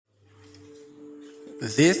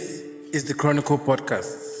This is the Chronicle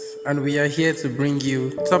Podcast, and we are here to bring you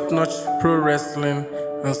top notch pro wrestling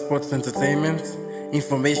and sports entertainment,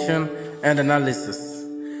 information, and analysis.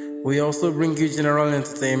 We also bring you general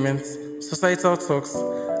entertainment, societal talks,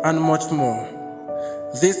 and much more.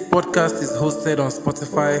 This podcast is hosted on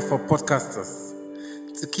Spotify for podcasters.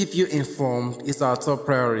 To keep you informed is our top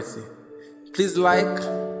priority. Please like,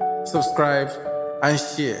 subscribe, and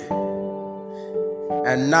share.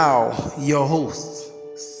 And now, your host,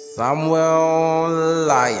 Samuel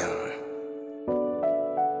Lyon.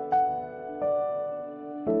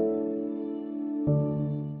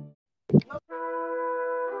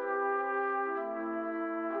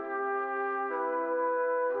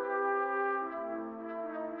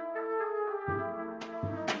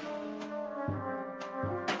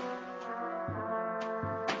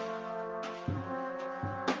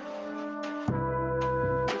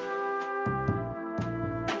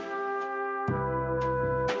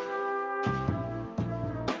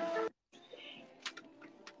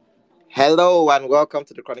 Hello and welcome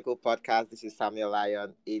to the Chronicle Podcast. This is Samuel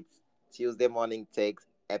Lyon. It's Tuesday Morning Takes,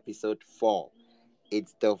 episode 4.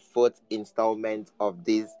 It's the fourth installment of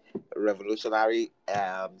this revolutionary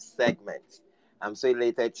segment. I'm so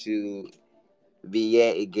elated to be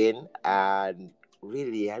here again, and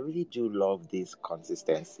I really do love this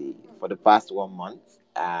consistency. For the past 1 month,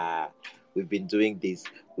 we've been doing this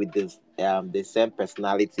with the same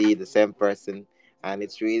personality, the same person, and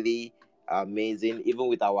it's really amazing. Even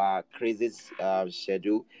with our crazy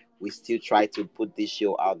schedule, we still try to put this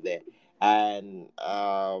show out there. And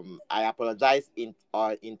I apologize in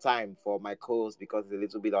time for my co-host because he's a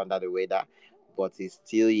little bit under the weather, but he's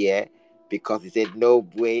still here because he said no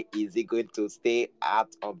way is he going to stay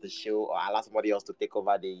out of the show or allow somebody else to take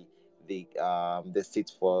over the seat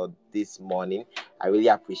for this morning. I really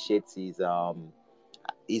appreciate his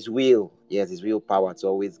will, yes, his willpower to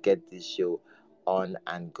always get this show on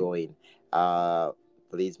and going. Uh,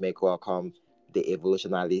 please make welcome the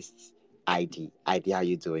evolutionalist ID. ID, how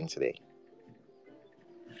you doing today?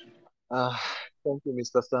 Ah, Thank you,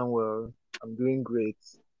 Mr. Samuel. I'm doing great.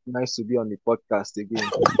 Nice to be on the podcast again.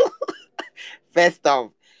 First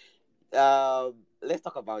off, let's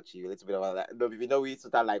talk about you a little bit about that. No, we know we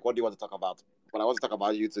start like, what do you want to talk about? But I want to talk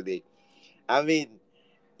about you today. I mean,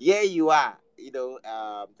 here you are,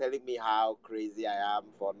 telling me how crazy I am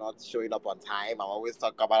for not showing up on time. I'm always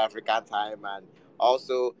talking about African time, and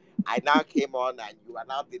also I now came on and you are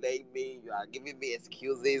now delaying me. You are giving me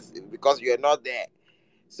excuses because you are not there.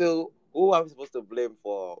 So who am I supposed to blame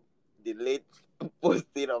for the late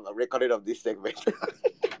posting of the recording of this segment?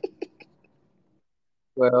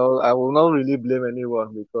 Well, I will not really blame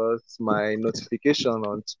anyone because my notification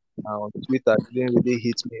on Twitter didn't really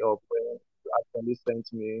hit me up when you actually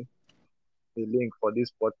sent me a link for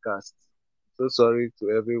this podcast. So sorry to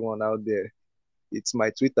everyone out there. It's my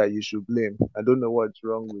Twitter you should blame. I don't know what's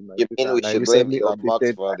wrong with my You mean Twitter, we and I should blame recently Elon Musk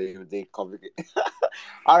updated. for the communicate?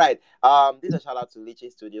 All right. This is a shout out to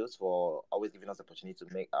Lychee Studios for always giving us the opportunity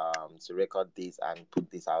to make to record this and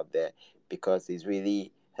put this out there because it's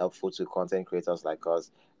really helpful to content creators like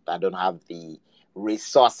us that don't have the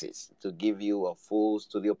resources to give you a full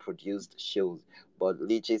studio produced shows. But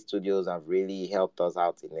Lychee Studios have really helped us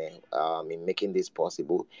out in making this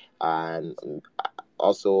possible, and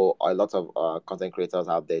also a lot of content creators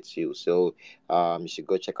out there too. So you should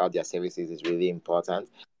go check out their services. It's really important.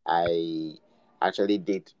 I actually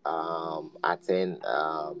did attend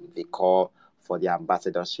the call for the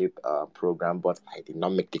ambassadorship program, but I did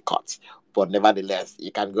not make the cut. But nevertheless,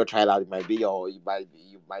 you can go try it out. It might be you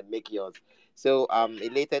might make yours. So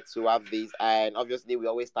elated to have this, and obviously we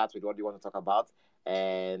always start with what you want to talk about.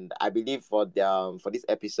 And I believe for this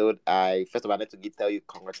episode, I first of all I need to tell you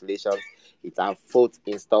congratulations. It's our fourth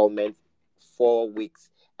installment, 4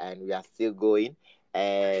 weeks, and we are still going.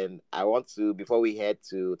 And I want to, before we head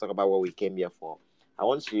to talk about what we came here for, I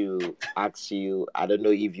want to ask you. I don't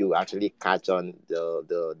know if you actually catch on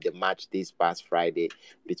the match this past Friday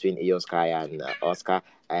between Oscar and Oscar,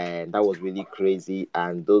 and that was really crazy.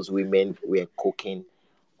 And those women were cooking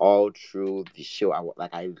all through the show.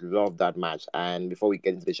 I love that match. And before we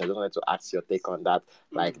get into the show, I just wanted to ask your take on that.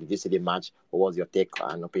 Like, did you see the match? What was your take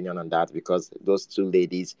and opinion on that? Because those two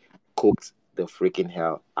ladies cooked the freaking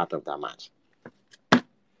hell out of that match.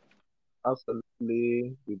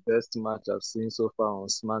 Absolutely the best match I've seen so far on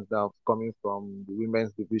SmackDown coming from the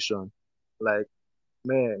women's division. Like,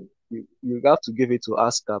 man, you have to give it to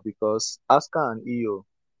Asuka because Asuka and Io,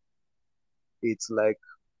 it's like,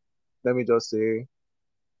 let me just say,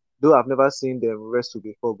 though I've never seen them wrestle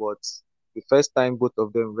before, but the first time both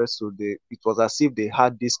of them wrestled, it was as if they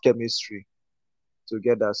had this chemistry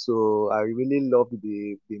together. So I really loved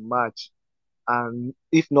the match. And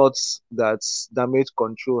if not that damage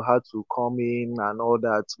control had to come in and all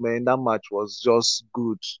that, man, that match was just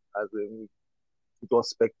good. As in, it was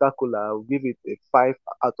spectacular. I'll give it a 5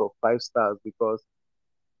 out of 5 stars because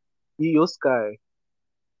EO Sky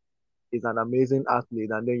is an amazing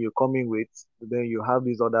athlete, and then you come in with, then you have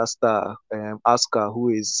this other star, Asuka, who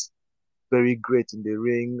is very great in the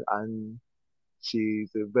ring, and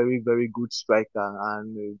she's a very, very good striker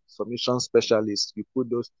and a submission specialist. You put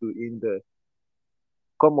those two in there.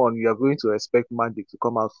 Come on, you are going to expect magic to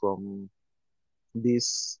come out from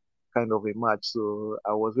this kind of a match. So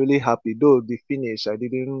I was really happy. Though the finish, I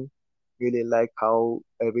didn't really like how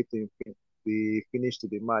the finish to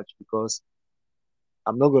the match because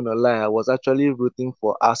I'm not gonna lie, I was actually rooting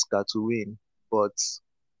for Asuka to win, but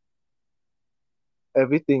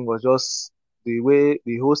everything was just the way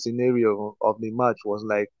the whole scenario of the match was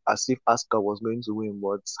like as if Asuka was going to win,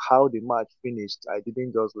 but how the match finished, I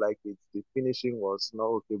didn't just like it. The finishing was not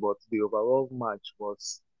okay, but the overall match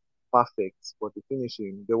was perfect. But the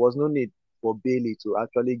finishing, there was no need for Bailey to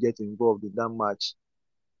actually get involved in that match.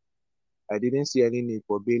 I didn't see any need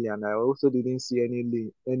for Bailey, and I also didn't see any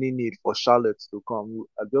need for Charlotte to come.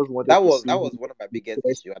 I just wanted That to was see that who was one of my biggest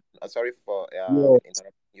best. issues. Sorry for Yes,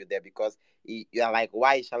 interrupting you there because you are like,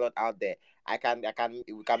 why is Charlotte out there? We can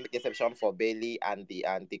make exception for Bailey and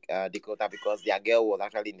Dakota because their girl was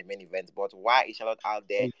actually in the main event. But why is Charlotte out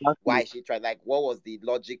there? Why exactly. is she trying? Like, what was the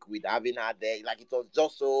logic with having her there? Like, it was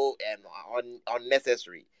just so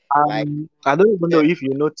unnecessary. Like, I don't even know yeah. if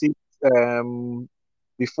you noticed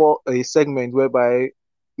before a segment whereby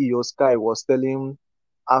Io Sky was telling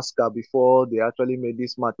Asuka before they actually made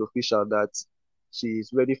this match official that she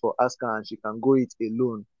is ready for Asuka and she can go it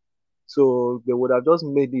alone. So they would have just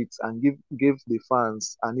made it and give the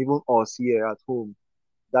fans and even us here at home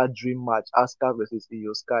that dream match, Asuka versus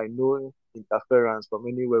Io Sky. No interference from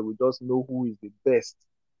anywhere. We just know who is the best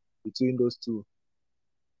between those two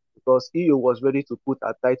because Iyo was ready to put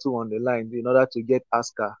a title on the line in order to get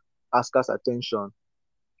Asuka's attention.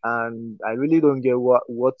 And I really don't get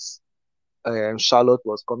what Charlotte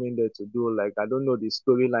was coming there to do. Like I don't know the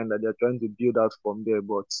storyline that they're trying to build out from there,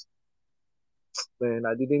 but man,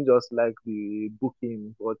 I didn't just like the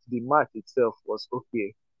booking, but the match itself was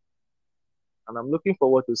okay. And I'm looking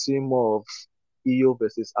forward to seeing more of Iyo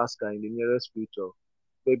versus Asuka in the nearest future.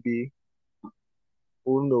 Maybe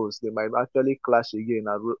who knows? They might actually clash again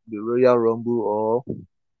at the Royal Rumble or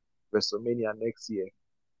WrestleMania next year.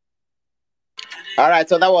 All right,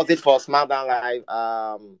 so that was it for SmackDown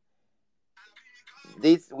Live.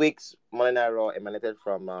 This week's Monday Night Raw emanated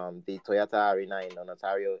from the Toyota Arena in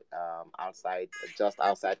Ontario, just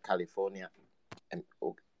outside California. And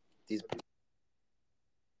this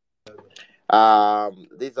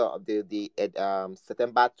these are the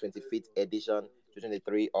September 25th edition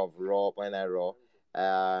 2023 of Raw Monday Night Raw,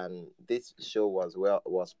 and this show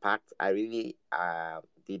was packed. I really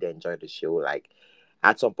did enjoy the show. Like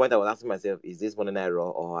at some point, I was asking myself, "Is this Monday Night Raw,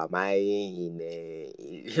 or am I in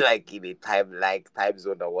a like in a time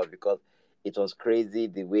zone or what?" Because it was crazy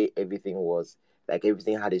the way everything was. Like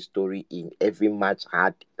everything had a story in every match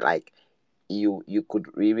had like you could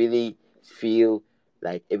really feel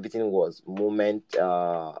like everything was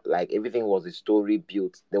like everything was a story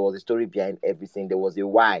built. There was a story behind everything. There was a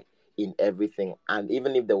why in everything, and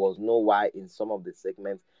even if there was no why in some of the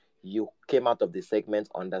segments, you came out of the segment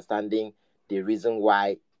understanding the reason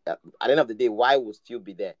why. At the end of the day, why will still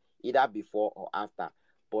be there either before or after.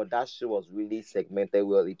 But that show was really segmented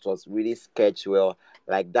well. It was really sketched well.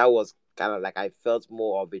 Like that was kind of like I felt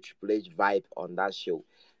more of a Triple H vibe on that show.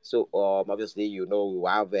 So obviously we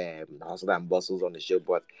have hustle and bustles on the show,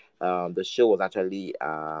 but the show was actually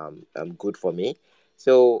good for me.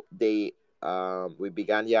 So we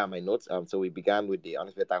began here on my notes. So we began with the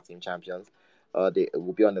Undisputed Tag Team Champions. They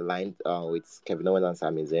will be on the line with Kevin Owens and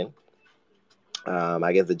Sami Zayn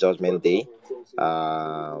against the Judgment Day.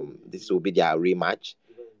 This will be their rematch.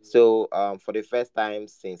 So, for the first time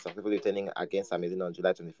since successfully returning against Amazing on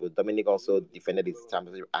July 24th, Dominic also defended his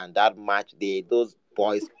championship, and that match, those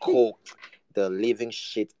boys cooked the living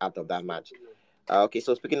shit out of that match. Okay,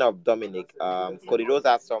 so speaking of Dominic, Cody Rhodes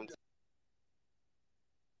has something.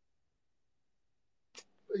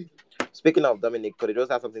 Speaking of Dominic, Cody Rhodes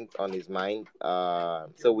has something on his mind.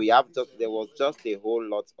 So we have just there was just a whole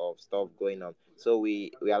lot of stuff going on. So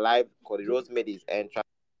we are live. Cody Rhodes made his entrance.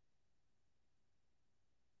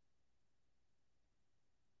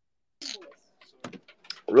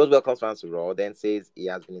 Rose welcomes fans to Raw, then says he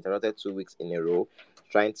has been interrupted 2 weeks in a row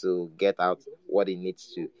trying to get out what he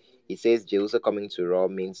needs to. He says Jey Uso coming to Raw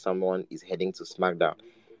means someone is heading to SmackDown.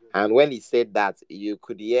 And when he said that, you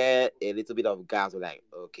could hear a little bit of gas. Like,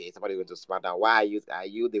 okay, somebody going to SmackDown. Why are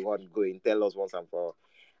you the one going? Tell us once and for all.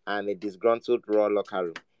 And a disgruntled Raw locker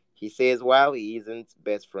room. He says while he isn't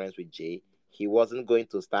best friends with Jay, he wasn't going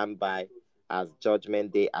to stand by as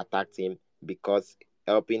Judgment Day attacked him because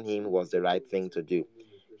helping him was the right thing to do.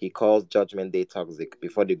 He calls Judgment Day toxic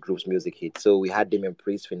before the group's music hit. So we had Damien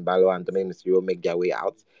Priest, Finn Balor, and Dominic Mysterio make their way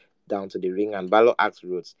out down to the ring, and Balor asks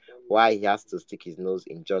Rhodes why he has to stick his nose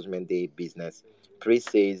in Judgment Day business. Priest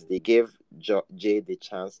says they gave Jay the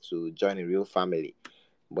chance to join a real family,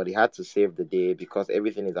 but he had to save the day because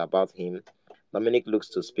everything is about him. Dominic looks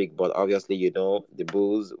to speak, but obviously, the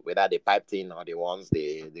Bulls, whether they piped in or the ones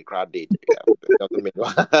the crowd did, it doesn't mean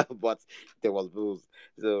but there was Bulls.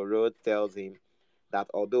 So Rhodes tells him that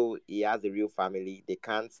although he has a real family, they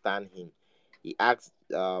can't stand him. He asks,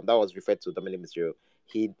 that was referred to Dominic Mysterio.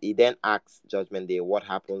 He then asks Judgment Day what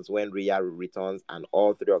happens when Rhea returns and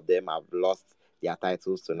all three of them have lost their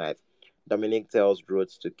titles tonight. Dominic tells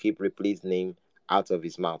Rhodes to keep Ripley's name out of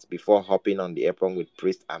his mouth before hopping on the apron with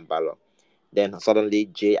Priest and Balor. Then suddenly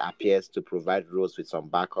Jay appears to provide Rhodes with some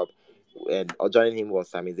backup, and joining him was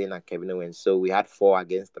Sami Zayn and Kevin Owens. So we had 4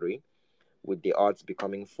 against 3, with the odds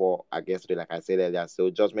becoming 4 against 3, like I said earlier. So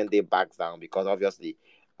Judgment Day backs down because obviously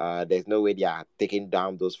there's no way they are taking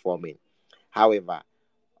down those 4 men. However,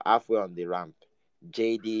 halfway on the ramp,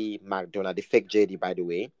 JD McDonough, the fake JD by the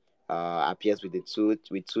way, appears with two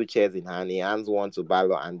chairs in hand. He hands one to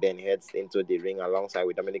Balor and then heads into the ring alongside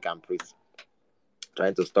with Dominic and Priest,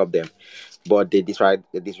 trying to stop them, but they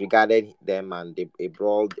disregarded them, and a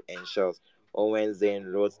brawl ensures. Owens,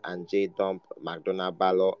 Zayn, Rhodes, and Jay dump McDonough,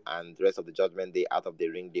 Balor, and the rest of the Judgment Day out of the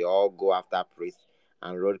ring. They all go after Priest,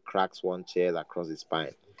 and Rhodes cracks one chair across his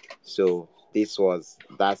spine. So that was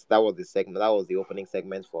the segment. That was the opening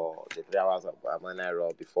segment for the 3 hours of Monday Night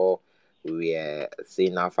Raw before we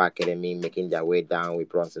seeing Alpha Academy making their way down with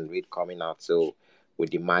Bronson Reed coming out. So with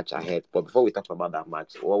the match ahead. But before we talk about that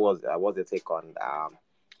match, what's your take on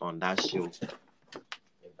that show? If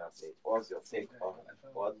that's it, what's your take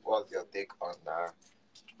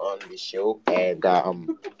on the show, and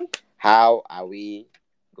how are we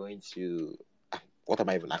going to? What am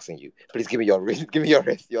I even asking you? Please give me your give me your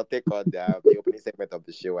take on the opening segment of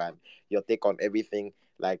the show and your take on everything,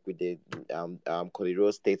 like with the Cody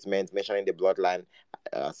Rhodes statement mentioning the bloodline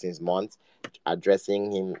since months,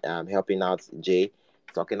 addressing him, helping out Jay,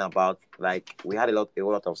 talking about, like, we had a lot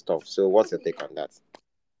of stuff. So what's your take on that?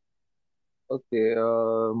 Okay,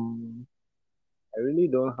 I really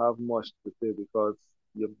don't have much to say because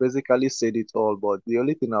you basically said it all. But the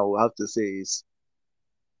only thing I will have to say is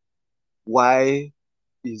why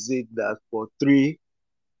is it that for 3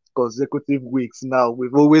 consecutive weeks now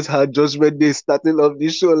we've always had Judgment Day starting of the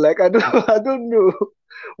show? Like I don't, I don't know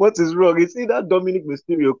what is wrong. It's either Dominic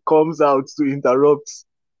Mysterio comes out to interrupt,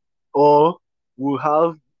 or we'll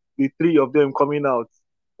have the three of them coming out,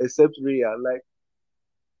 except Rhea. Like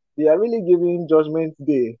they are really giving Judgment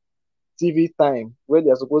Day TV time where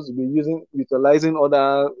they are supposed to be utilizing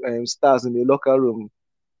other stars in the locker room.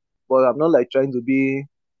 But I'm not like trying to be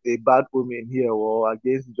a bad omen here or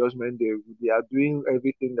against Judgment Day. They are doing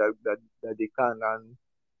everything that they can, and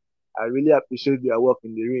I really appreciate their work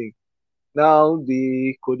in the ring. Now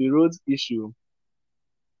the Cody Rhodes issue.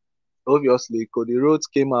 Obviously, Cody Rhodes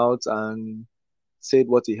came out and said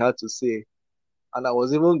what he had to say, and I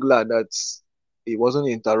was even glad that he wasn't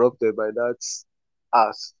interrupted by that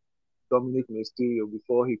ass Dominic Mysterio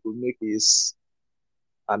before he could make his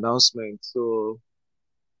announcement. So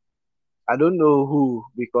I don't know who,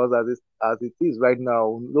 because as it is right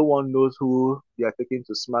now, no one knows who they are taking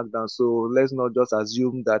to SmackDown. So let's not just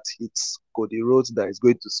assume that it's Cody Rhodes that is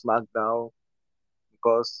going to SmackDown,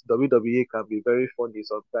 because WWE can be very funny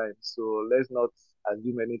sometimes. So let's not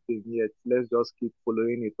assume anything yet. Let's just keep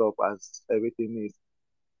following it up as everything is.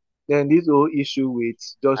 Then this whole issue with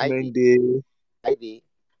ID, Judgment Day, ID,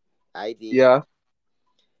 ID. yeah.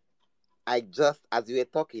 I just, as you were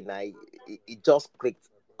talking, it just clicked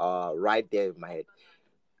right there in my head.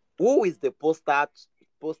 Who is the poster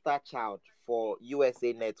child for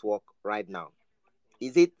USA Network right now?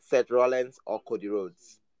 Is it Seth Rollins or Cody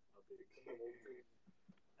Rhodes?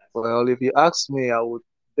 Well, if you ask me, I would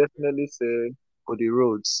definitely say Cody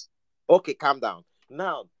Rhodes. Okay, calm down.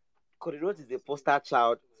 Now, Cody Rhodes is the poster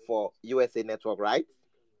child for USA Network, right?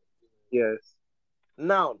 Yes.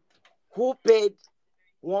 Now, who paid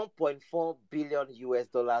 1.4 billion US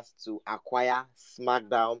dollars to acquire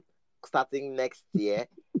SmackDown starting next year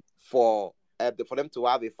for them to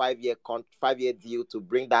have a 5-year deal to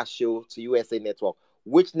bring that show to USA Network?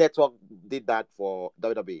 Which network did that for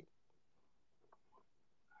WWE?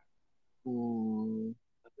 Hmm.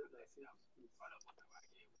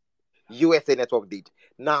 USA Network did.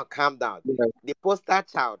 Now, calm down. Yeah. The poster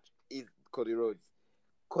child is Cody Rhodes.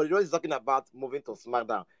 Cody Rhodes is talking about moving to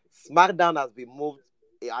SmackDown. SmackDown has been moved,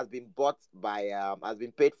 it has been bought by, has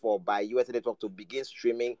been paid for by USA Network to begin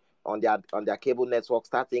streaming on their cable network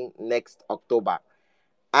starting next October,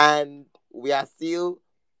 and we are still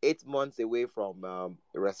 8 months away from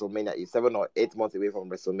WrestleMania. It's 7 or 8 months away from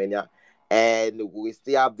WrestleMania, and we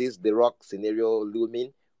still have this The Rock scenario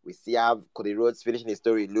looming. We still have Cody Rhodes finishing his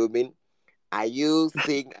story looming. Are you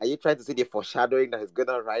trying to see the foreshadowing that is going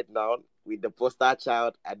on right now with the poster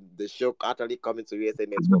child and the show actually coming to USA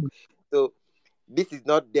Network? So this is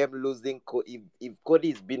not them losing. If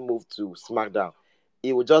Cody is being moved to SmackDown,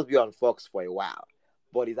 it will just be on Fox for a while.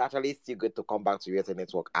 But it's actually still good to come back to USA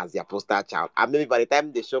Network as their poster child. And maybe by the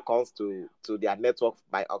time the show comes to their network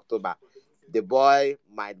by October, the boy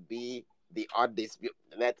might be the odd dispute.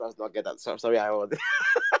 Let us not get that. Sorry, I was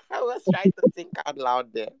I was trying to think out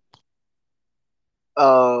loud there.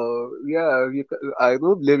 Yeah, I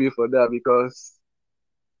don't blame you for that because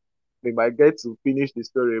we might get to finish the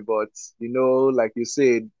story, but like you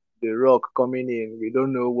said, The Rock coming in, we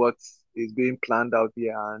don't know what is being planned out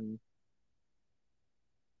here, and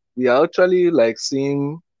we are actually like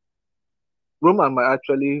seeing Roman might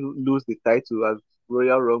actually lose the title as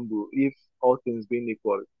Royal Rumble if all things being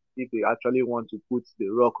equal. If they actually want to put The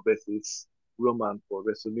Rock versus Roman for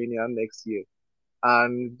WrestleMania next year,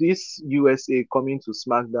 and this USA coming to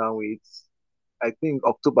SmackDown with I think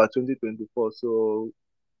October 2024, so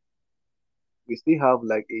we still have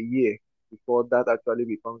like a year before that actually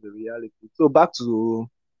becomes a reality. So back to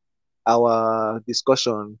our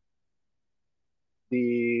discussion.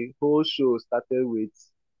 The whole show started with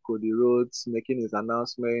Cody Rhodes making his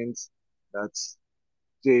announcement that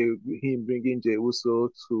him bringing Jey Uso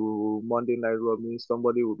to Monday Night Raw means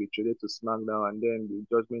somebody will be traded to SmackDown, and then the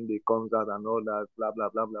Judgment Day comes out and all that, blah blah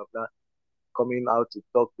blah blah blah, coming out to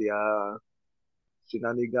talk their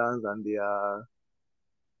shenanigans and their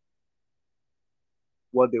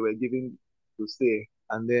what they were giving to say,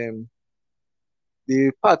 and then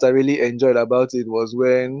the part I really enjoyed about it was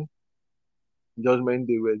when Judgment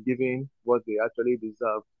Day were giving what they actually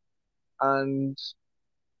deserve. And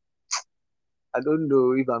I don't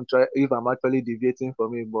know if I'm actually deviating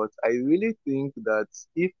from it, but I really think that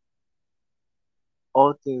if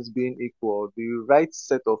all things being equal, the right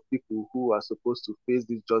set of people who are supposed to face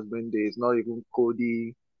this Judgment Day is not even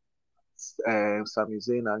Cody, Sami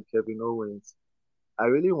Zayn, and Kevin Owens. I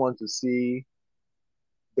really want to see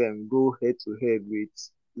them go head to head with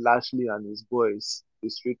Lashley and his boys, the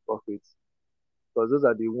Street Profits, because those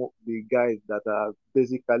are the guys that are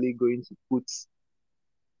basically going to put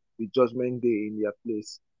the Judgment Day in their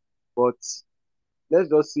place. But let's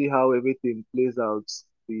just see how everything plays out,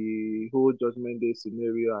 the whole Judgment Day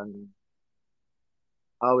scenario, and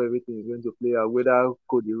how everything is going to play out. Whether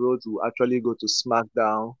Cody Rhodes will actually go to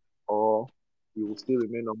SmackDown or he will still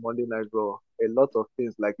remain on Monday Night Raw. A lot of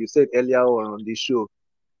things, like you said earlier on the show,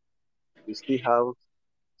 we still have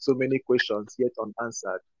so many questions yet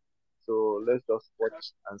unanswered. So let's just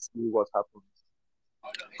watch and see what happens.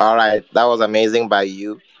 All right, that was amazing by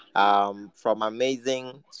you. From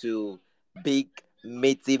amazing to big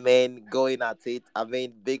meaty men going at it. I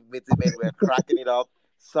mean, big meaty men were cracking it up.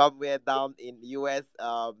 Somewhere down in US,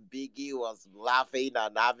 Biggie was laughing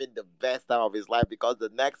and having the best time of his life because the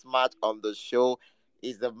next match on the show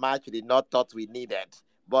is the match we did not thought we needed.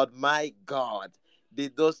 But my God,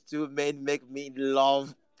 did those two men make me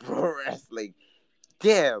love pro wrestling?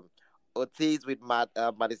 Damn. Ortiz with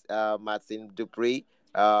Martin Dupree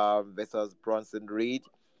versus Bronson Reed.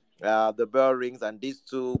 The bell rings and these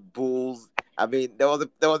two bulls. I mean, there was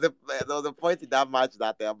a point in that match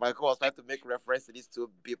that Michael was trying to make reference to these two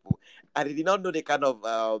people, and he did not know the kind of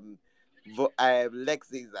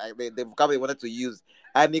lexis the vocabulary he wanted to use,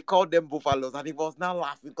 and he called them buffaloes, and he was now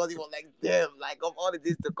laughing because he was like, "Damn!" Like of all it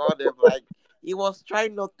is to call them, like he was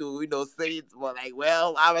trying not to, say it, but like,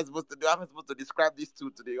 well, how am I supposed to do? How am I supposed to describe these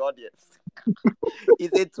two to the audience? He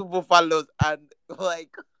said two buffaloes, and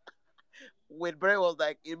like when Bray was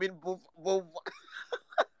like, "You mean buff?"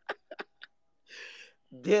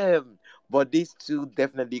 Damn. But these two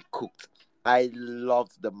definitely cooked. I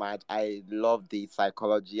loved the match. I loved the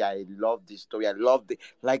psychology. I loved the story. I loved the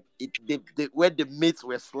like it when the mates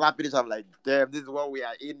were slapping each other. I'm like, damn, this is what we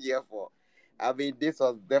are in here for. I mean, this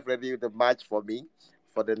was definitely the match for me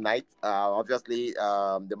for the night. Obviously,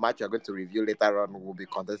 the match you're going to review later on will be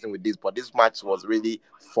contesting with this, but this match was really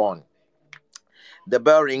fun. The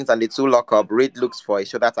bell rings and the two lock up. Reed looks for a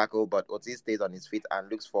shoulder tackle, but Otis stays on his feet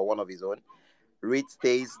and looks for one of his own. Reed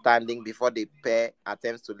stays standing before the pair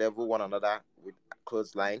attempts to level one another with a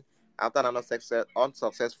clothesline. After an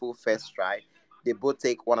unsuccessful first try, they both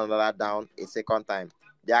take one another down a second time.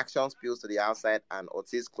 The action spills to the outside and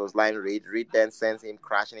Ortiz clothesline Reed. Reed then sends him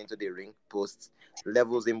crashing into the ring post,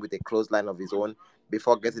 levels him with a clothesline of his own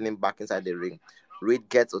before getting him back inside the ring. Reed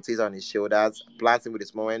gets Ortiz on his shoulders, plants him with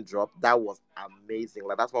his moment drop. That was amazing.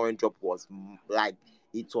 Like that moment drop was like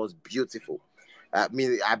it was beautiful. I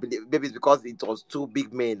believe maybe it's because it was two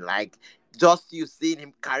big men. Like just you seeing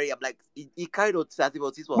him carry up, like he carried Ortiz as if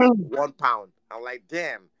Ortiz was 1 pound. I'm like,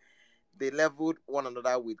 damn. They leveled one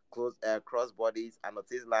another with cross bodies, and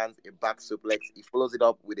Ortiz lands a back suplex. He follows it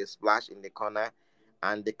up with a splash in the corner,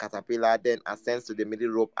 and the caterpillar then ascends to the middle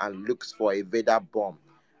rope and looks for a Vader bomb.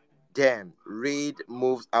 Damn, Reed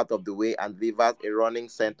moves out of the way and delivers a running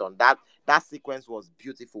senton. That sequence was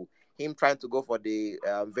beautiful. Him trying to go for the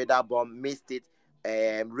Vader bomb, missed it.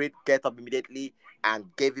 Reed get up immediately and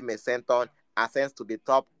gave him a senton, ascends to the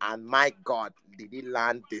top, and my God, did he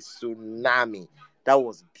land the tsunami? That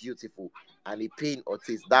was beautiful, and he pinned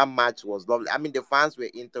Ortiz. That match was lovely. I mean, the fans were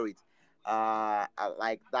into it.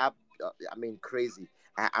 Like that. I mean, crazy.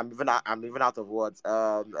 I'm even out of words.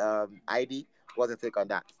 ID, what's your take on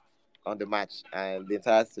that? On the match and the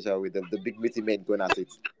entire situation with the big meaty men going at it.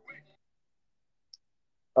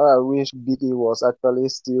 I wish Biggie was actually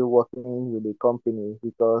still working with the company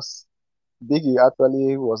because Biggie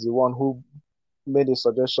actually was the one who made a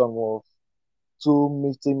suggestion of two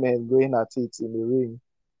meaty men going at it in the ring.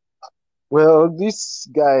 Well, these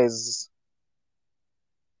guys,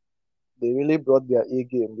 they really brought their A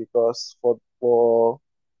game because for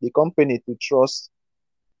the company to trust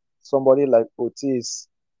somebody like Otis,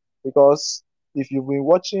 because if you've been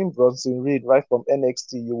watching Bronson Reed right from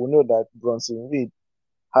NXT, you will know that Bronson Reed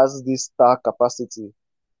has this star capacity.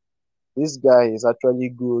 This guy is actually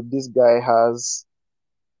good. This guy has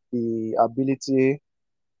the ability,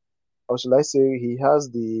 or should I say, he has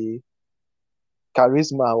the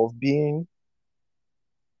charisma of being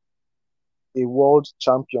a world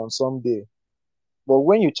champion someday. But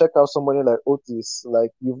when you check out somebody like Otis,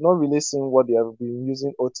 like you've not really seen what they have been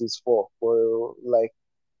using Otis for like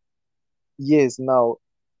years now.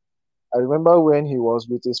 I remember when he was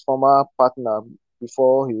with his former partner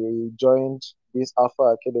before he joined this Alpha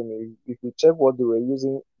Academy. If you check what they were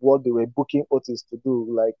using, what they were booking Otis to do,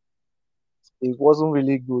 like it wasn't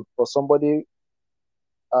really good for somebody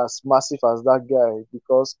as massive as that guy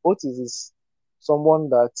because Otis is someone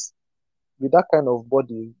that with that kind of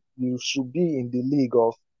body, you should be in the league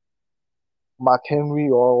of Mark Henry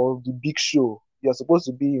or the Big Show. You're supposed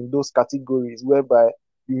to be in those categories whereby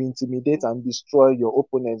you intimidate and destroy your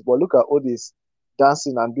opponents. But look at all this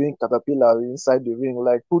dancing and doing caterpillar inside the ring.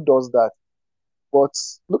 Like who does that? But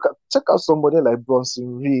check out somebody like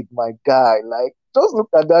Bronson Reed, my guy. Like just look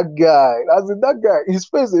at that guy. As in that guy, his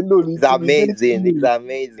face alone It's intimidates amazing. It's you.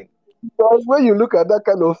 amazing. Because when you look at that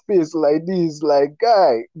kind of face like this, like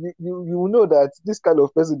guy, you will know that this kind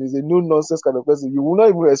of person is a no nonsense kind of person. You will not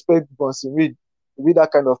even expect Bronson Reed to be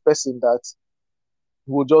that kind of person that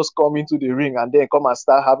will just come into the ring and then come and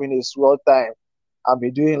start having a swell time and be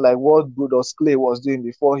doing like what Brodus Clay was doing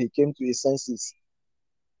before he came to his senses.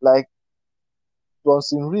 Like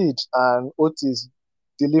Bronson Reed and Otis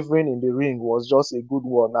delivering in the ring was just a good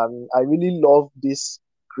one. And I really love this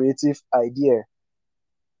creative idea.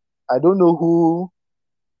 I don't know who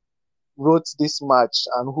wrote this match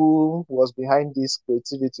and who was behind this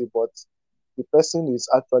creativity, but the person is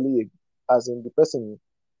actually, as in the person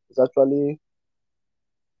is actually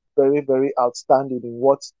very, very outstanding in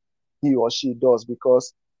what he or she does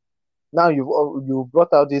because now you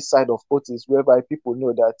brought out this side of Otis whereby people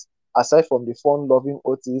know that aside from the fun-loving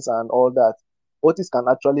Otis and all that, Otis can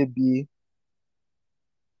actually be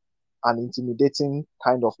an intimidating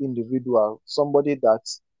kind of individual, somebody that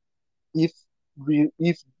if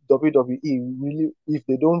if WWE really if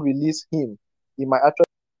they don't release him, he might actually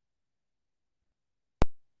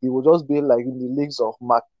he will just be like in the leagues of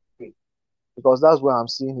Mark because that's where I'm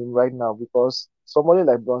seeing him right now. Because somebody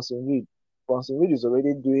like Bronson Reed is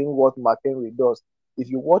already doing what McHenry does. If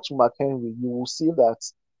you watch McHenry, you will see that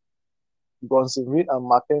Bronson Reed and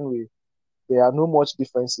McHenry, there are no much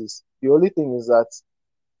differences. The only thing is that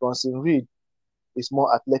Bronson Reed is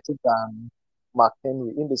more athletic than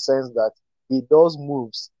McHenry in the sense that he does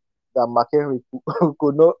moves that McHenry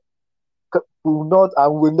could not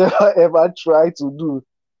and will never ever try to do.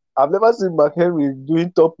 I've never seen McHenry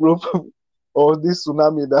doing top rope or this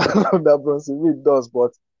tsunami that, that Bronson Reed does,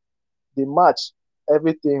 but the match,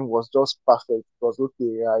 everything was just perfect. It was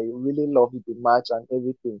okay. I really loved the match and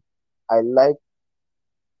everything. I like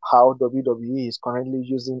how WWE is currently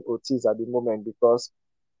using Otis at the moment because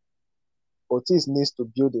Otis needs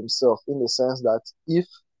to build himself in the sense that if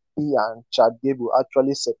he and Chad Gable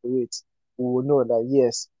actually separate, we will know that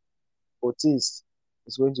yes, Otis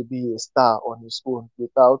is going to be a star on his own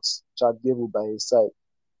without Chad Gable by his side.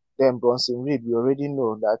 Then Bronson Reed, we already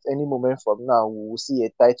know that any moment from now we will see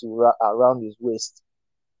a title around his waist.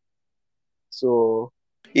 So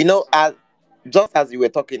As just as you were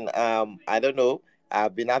talking, I don't know.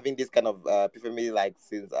 I've been having this kind of epiphany like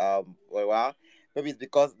since for a while. Maybe it's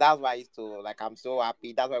because that's why I used to like. I'm so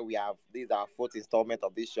happy. That's why we have this is our fourth installment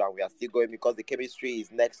of this show, and we are still going because the chemistry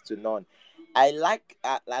is next to none. I like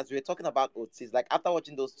as we were talking about Otis. Like after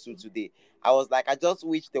watching those two today, I was like, I just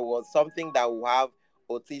wish there was something that will have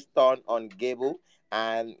Otis turn on Gable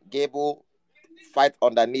and Gable fight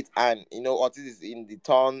underneath, and Ortiz is in the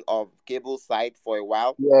turn of Cable's side for a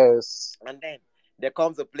while, yes, and then there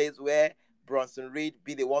comes a place where Bronson Reed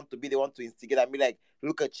be the one to instigate. I mean, like,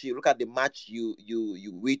 look at you, look at the match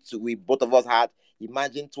we both of us had.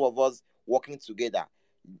 Imagine two of us working together.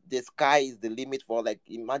 The sky is the limit for, like,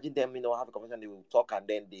 imagine them, have a conversation, they will talk, and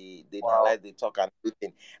then they wow, analyze, they talk and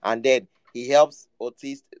everything. And then he helps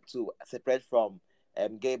Otis to separate from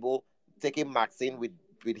Gable, taking Maxine with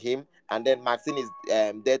him, and then Maxine is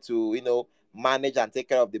there to manage and take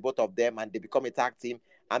care of the both of them, and they become a tag team.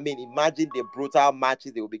 I mean, imagine the brutal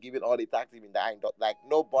matches they will be giving all the tag team in the eye. Like,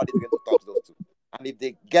 nobody's going to touch those two. And if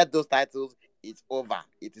they get those titles, it's over.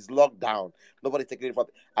 It is locked down. Nobody's taking it from.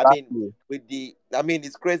 I mean, exactly.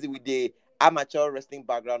 it's crazy with the amateur wrestling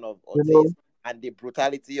background of You know, Ortiz and the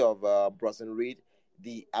brutality of Bronson Reed.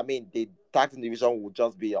 The tag team division will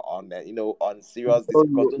just be on, on serious this so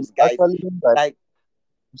because you those guys, actually like, like,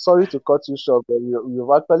 sorry to cut you short, but you've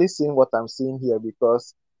actually seen what I'm seeing here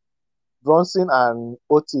because Bronson and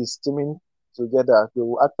Otis teaming together, they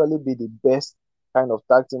will actually be the best kind of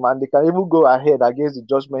tag team, and they can even go ahead against the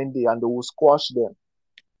Judgment Day, and they will squash them.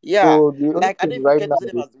 yeah, So the only like I thing don't even right get now to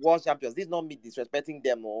see them is as world champions. This is not me disrespecting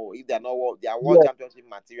them, or if they are not world, they are world yeah, championship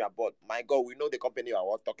material. But my God, we know the company I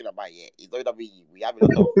was talking about here. It's WWE. We have a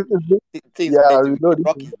lot of things yeah, plenty. we We know The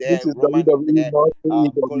Rock is this there, is Roman is WWE, there, not Cole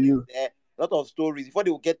is AEW. there. A lot of stories before they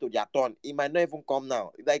will get to their turn. It might not even come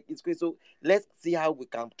now. Like, it's crazy. So let's see how we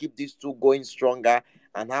can keep these two going stronger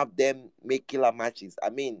and have them make killer matches. I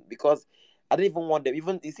mean, because I don't even want them.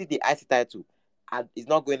 Even you see the IC title, and it's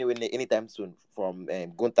not going anywhere anytime soon from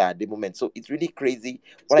Gunther at the moment. So it's really crazy.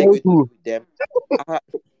 What are you So going to do who? with them? How,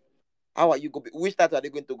 how are you going? Which title are they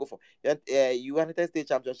going to go for? United States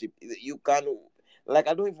Championship. You can, like,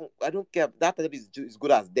 I don't care. That title is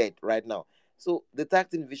good as dead right now. So the tag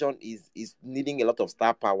team division is needing a lot of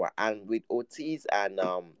star power, and with Ortiz and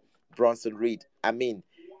Bronson Reed, I mean,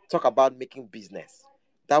 talk about making business.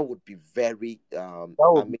 That would be very That I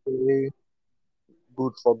would be mean. very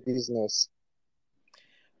good for business.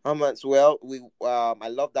 As well, I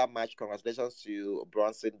love that match. Congratulations to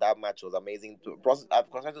Bronson. That match was amazing. To Bronson,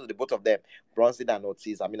 congratulations to the both of them, Bronson and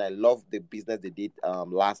Ortiz. I mean, I love the business they did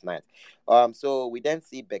last night. So we then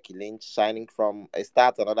see Becky Lynch shining from a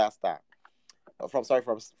star to another star. From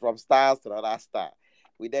stars to another star.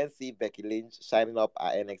 We then see Becky Lynch shining up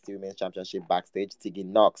at NXT Women's Championship backstage. Tiggy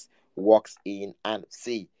Knox walks in, and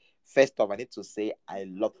see. First off, I need to say I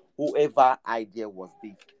love whoever idea was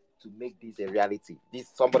this to make this a reality.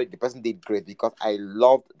 The person did great because I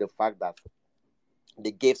loved the fact that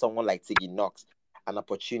they gave someone like Tiggy Knox an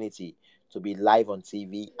opportunity to be live on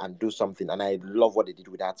TV and do something. And I love what they did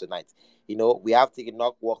with that tonight. We have Tiggy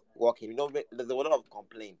Knox walking. There's a lot of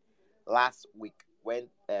complaint last week when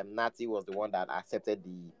Natty was the one that accepted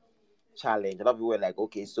the challenge. A lot of people were like,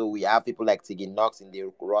 okay, so we have people like Tiggy Knox in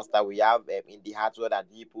the roster. We have in the hardware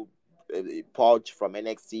that people Purge from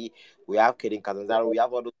NXT. We have Kaden Catanzaro. We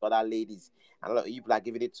have all those other ladies. And a lot of people are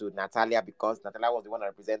giving it to Natalia because Natalia was the one that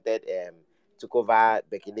represented took over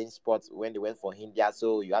Becky Lynch spots when they went for India.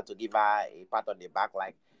 So you had to give her a pat on the back,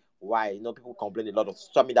 like, why? People complain a lot of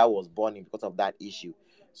something that was burning because of that issue.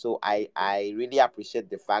 So I really appreciate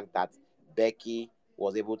the fact that Becky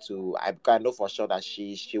was able to. I know for sure that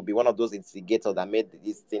she'll be one of those instigators that made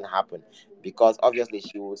this thing happen, because obviously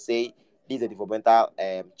she will say this is a developmental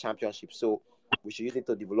championship, so we should use it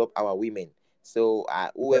to develop our women. So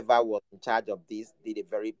whoever was in charge of this did a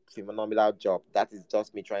very phenomenal job. That is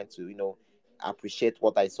just me trying to appreciate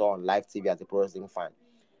what I saw on live TV as a pro wrestling fan.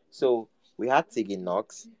 So we had Tiggy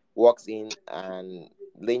Knox walks in, and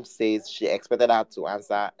Lynch says she expected her to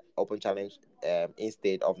answer open challenge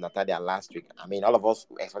instead of Natalia last week. I mean, all of us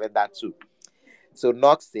expected that too. So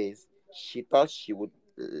Knox says she thought she would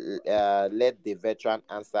let the veteran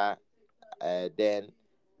answer. Then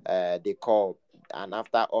they call, and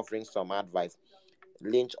after offering some advice,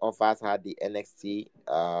 Lynch offers her the NXT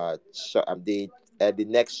shot, the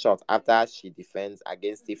next shot after she defends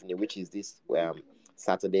against Tiffany, which is this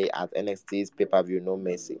Saturday at NXT's pay-per-view No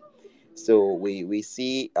Mercy. So we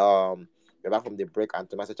see we're back from the break, and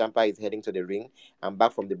Tommaso Ciampa is heading to the ring. And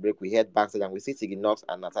back from the break, we head backstage and we see Tiggy Knox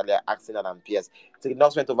and Natalia asking Adam Pearce. Tiggy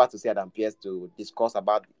Knox went over to see Adam Pearce to discuss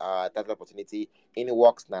about title opportunity. In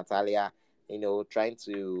walks Natalia, trying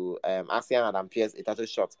to ask Adam Pearce a title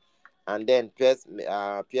shot. And then Tiggy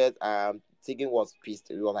was pissed.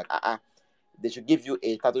 He was like, they should give you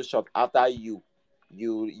a title shot after you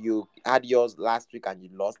had yours last week and you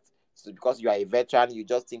lost. So because you are a veteran, you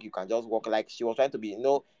just think you can just walk. Like she was trying to be,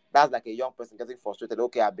 that's like a young person getting frustrated.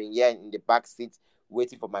 Okay, I've been here in the back seat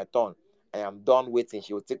waiting for my turn. I am done waiting.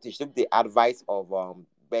 She took the advice of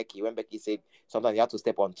Becky when Becky said sometimes you have to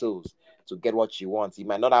step on toes to get what you want. You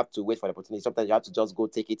might not have to wait for the opportunity. Sometimes you have to just go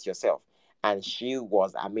take it yourself. And she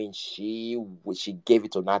was, she gave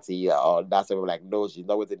it to Natty. That's like, no, she's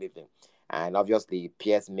not with anything. And obviously,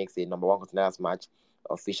 Pierce makes a number one contenders match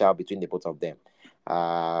official between the both of them.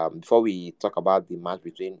 Before we talk about the match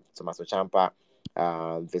between Tommaso Ciampa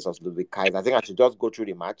versus Ludwig Kaiser, I think I should just go through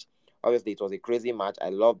the match. Obviously, it was a crazy match. I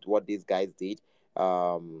loved what these guys did.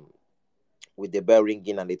 With the bell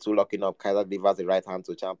ringing and the two locking up, Kaiser delivers the right hand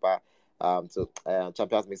to Ciampa.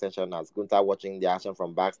 Champion's midsection as Gunther watching the action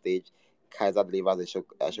from backstage. Kaiser delivers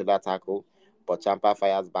a shoulder tackle, but Ciampa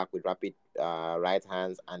fires back with rapid right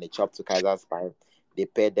hands and a chop to Kaiser's spine. The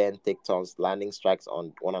pair then take turns landing strikes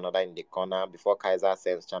on one another in the corner before Kaiser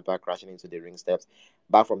sends Ciampa crashing into the ring steps.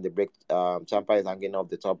 Back from the break, Ciampa is hanging off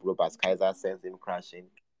the top rope as Kaiser sends him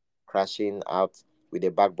crashing out with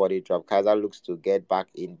a back body drop. Kaiser looks to get back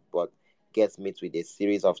in, but gets met with a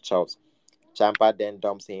series of chops. Ciampa then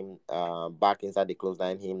dumps him back inside the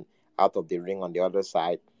clothesline, him out of the ring on the other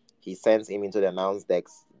side. He sends him into the announce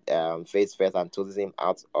decks face first and tosses him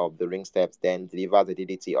out of the ring steps, then delivers the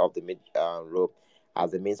DDT off the mid rope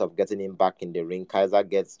as a means of getting him back in the ring. Kaiser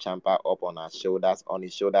gets Ciampa up on his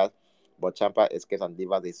shoulders, but Ciampa escapes and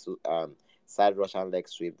delivers a side Russian leg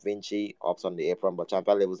sweep. Vinci ups on the apron, but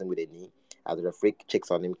Ciampa levels him with a knee. As the referee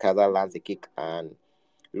checks on him, Kaiser lands a kick and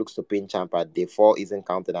looks to pin Ciampa. The fall isn't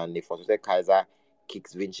counted, and the frustrated Kaiser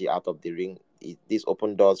kicks Vinci out of the ring. This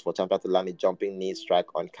opened doors for Ciampa to land a jumping knee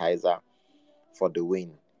strike on Kaiser for the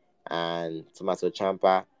win, and Tommaso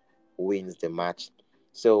Ciampa wins the match.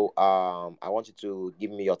 So I want you to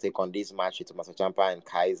give me your take on this match with Tommaso Ciampa and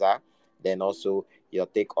Kaiser, then also your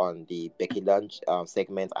take on the Becky Lynch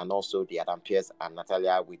segment, and also the Adam Pearce and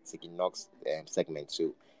Natalia with Tiggy Knox segment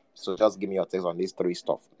too. So just give me your takes on these three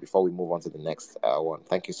stuff before we move on to the next one.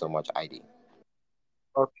 Thank you so much, ID.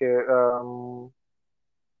 Okay,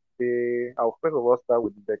 I'll first of all start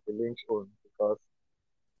with the Becky Lynch one because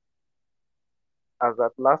as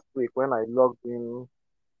at last week when I logged in,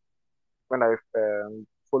 when I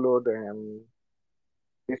followed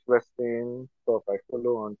this wrestling stuff I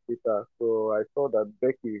follow on Twitter, so I saw that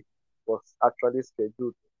Becky was actually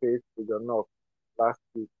scheduled to face Tiganoff last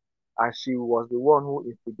week, and she was the one who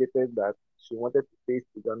instigated that she wanted to face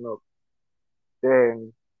Tiganoff.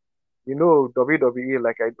 Then WWE,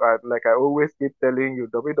 like I always keep telling you,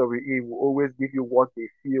 WWE will always give you what they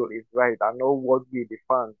feel is right and not what we the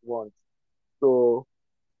fans want. So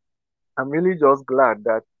I'm really just glad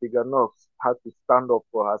that Tiganoff had to stand up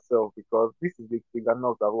for herself because this is the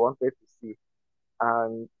Tiganoff I wanted to see.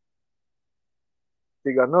 And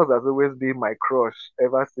Tiganoff has always been my crush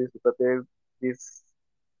ever since we started this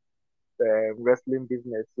wrestling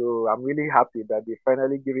business. So I'm really happy that they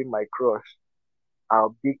finally giving my crush a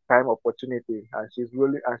big time opportunity, and she's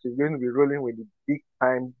going to be rolling with the big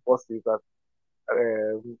time bosses as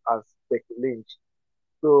Becky Lynch.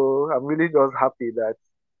 So I'm really just happy that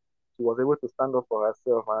she was able to stand up for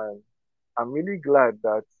herself, and I'm really glad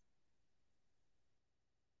that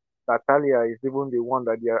Natalia is even the one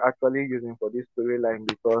that they are actually using for this storyline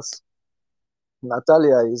because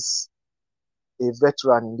Natalia is a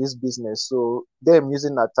veteran in this business. So them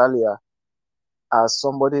using Natalia as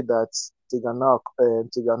somebody that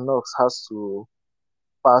Tiganox has to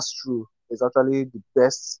pass through is actually the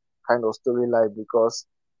best kind of storyline because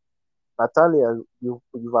Natalia,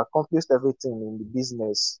 you've accomplished everything in the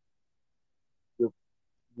business.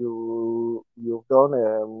 You you've done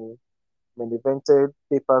main evented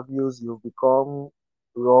pay-per-views. You've become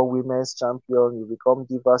Raw Women's Champion. You become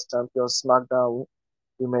Divas Champion, SmackDown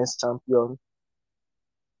Women's Champion,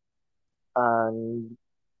 and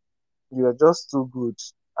you're just too good.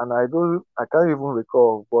 And I can't even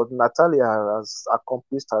recall, but Natalia has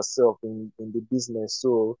accomplished herself in the business.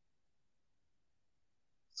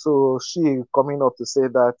 So she coming up to say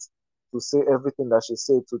that, to say everything that she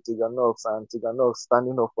said to Tiganox and Tiganox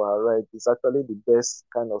standing up for her right is actually the best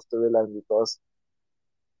kind of storyline because,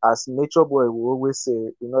 as Nature Boy will always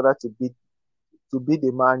say, in order to beat to be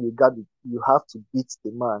the man, you have to beat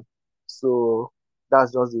the man. So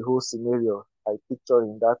that's just the whole scenario I picture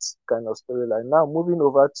in that kind of storyline. Now moving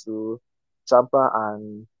over to Champa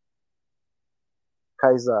and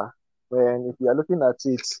Kaiser. When if you are looking at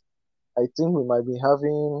it, I think we might be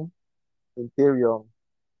having Imperium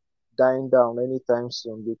dying down anytime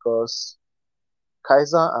soon because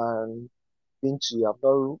Kaiser and Vinci have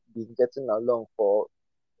not been getting along for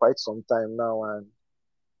quite some time now, and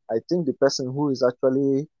I think the person who is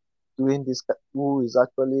actually doing this, who is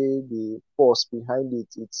actually the force behind it,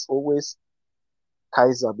 it's always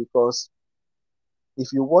Kaiser because if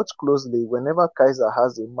you watch closely, whenever Kaiser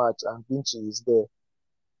has a match and Vinci is there,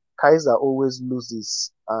 Kaiser always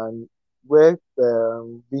loses, and where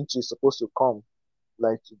Vinci is supposed to come,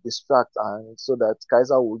 like to distract and so that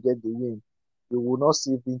Kaiser will get the win, you will not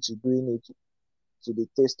see Vinci doing it to the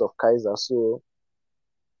taste of Kaiser. So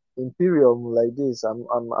Imperium like this, I'm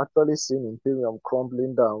actually seeing Imperium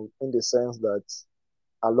crumbling down in the sense that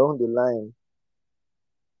along the line,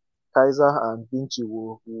 Kaiser and Vinci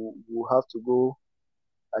will have to go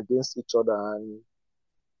against each other, and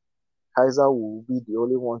Kaiser will be the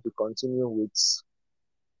only one to continue with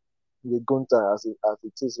Gunther as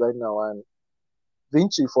it is right now. And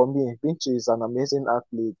Vinci, for me, Vinci is an amazing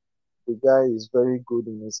athlete. The guy is very good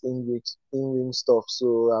in his in-ring stuff.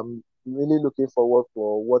 So I'm really looking forward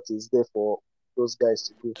for what is there for those guys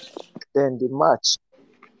to do. Then the match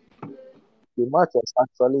was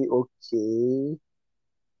actually okay.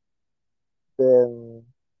 Then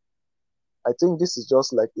I think this is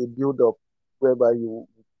just like a build-up whereby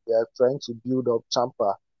they are trying to build up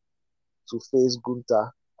Champa to face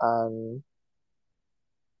Gunther and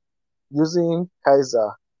using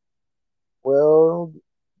Kaiser. Well,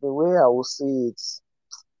 the way I will see it,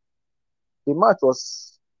 the match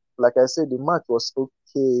was, like I said, the match was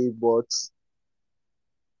okay, but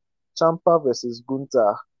Champa versus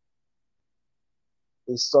Gunther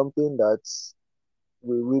is something that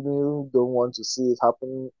we really don't want to see it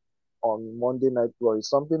happen on Monday Night Raw. It's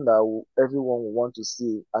something that everyone will want to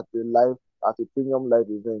see at a premium live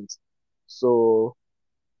event. So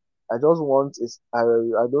I just want is I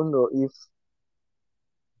don't know if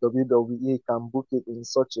WWE can book it in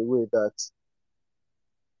such a way that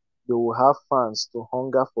they will have fans to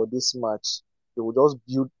hunger for this match. They will just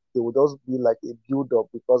be like a build up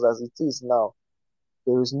because as it is now,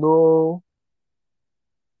 there is no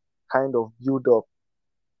kind of build up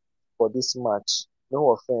for this match.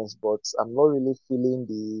 No offense, but I'm not really feeling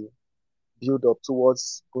the build up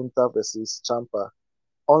towards Gunther versus Champa.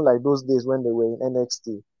 Unlike those days when they were in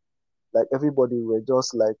NXT, like everybody were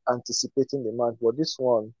just like anticipating the match. But this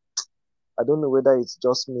one, I don't know whether it's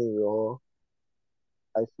just me or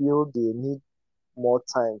I feel they need more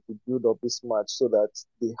time to build up this match so that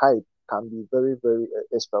the hype can be very, very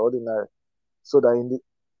extraordinary. So that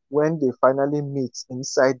when they finally meet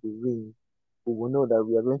inside the ring, we will know that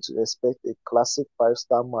we are going to expect a classic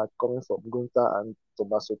five-star match coming from Gunther and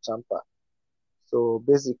Tommaso Ciampa. So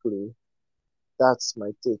basically, that's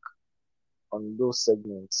my take on those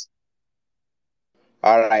segments.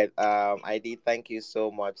 All right. I did. Thank you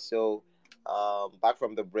so much. So, back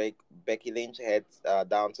from the break, Becky Lynch heads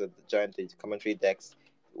down to join the commentary decks,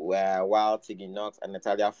 where while Tiggy Knox and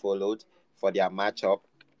Natalia followed for their matchup.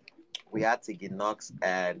 We had Tiggy Knox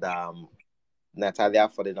and Natalia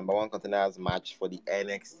for the number one contenders match for the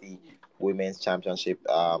NXT Women's Championship.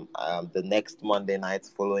 The next Monday night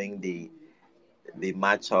following the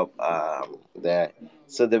matchup there.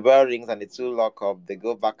 So the bell rings and the two lock up. They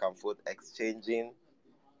go back and forth, exchanging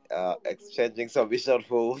submission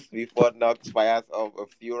holds before Knox fires off a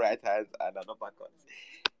few right hands and an uppercut.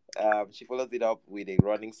 She follows it up with a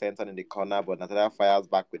running senton in the corner, but Natalia fires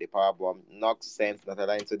back with a power bomb. Knox sends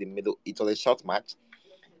Natalia into the middle. It was a short match.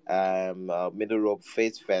 Middle rope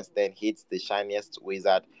face first, then hits the shiniest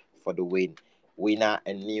wizard for the win. Winner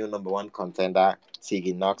and new number one contender,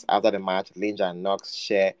 Tiggy Knox. After the match, Lynch and Knox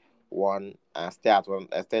share one and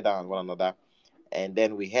stay down on one another. And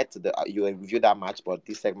then we head to you review that match, but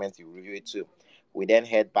this segment you review it too. We then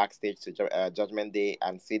head backstage to Judgment Day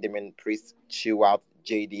and see Damien Priest chew out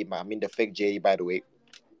JD. I mean the fake JD, by the way,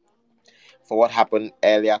 for what happened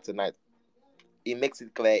earlier tonight. He makes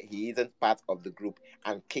it clear he isn't part of the group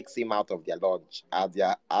and kicks him out of their lounge,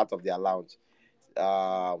 out of their lounge.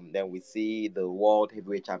 Then we see the world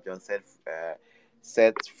heavyweight champion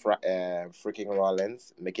freaking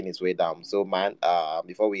Rollins making his way down. So man,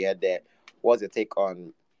 before we head there, what's your take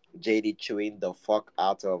on JD chewing the fuck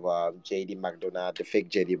out of JD McDonough, the fake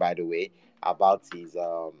JD by the way, about his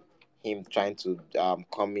him trying to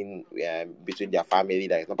come in between their family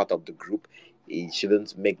that is not part of the group. He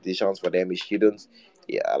shouldn't make decisions for them.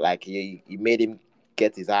 Yeah, like he made him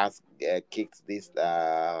get his ass kicked this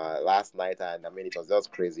last night, and I mean it was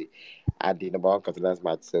just crazy at the number one contenders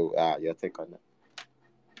match. So your take on that?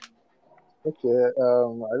 Okay,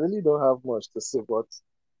 I really don't have much to say, but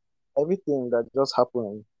everything that just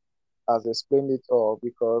happened has explained it all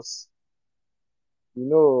because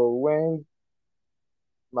when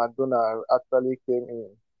McDonald actually came in,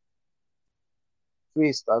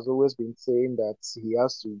 Priest has always been saying that he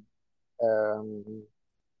has to um,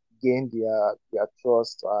 gain their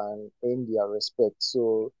trust and earn their respect.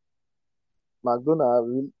 So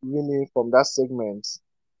McDonald really from that segment,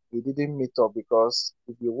 he didn't meet up because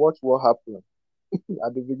if you watch what happened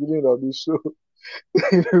at the beginning of the show,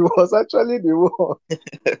 he was actually the one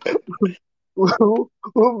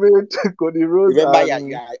who made Cody Rhodes Remember, yeah,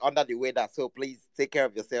 you and are under the weather, so please take care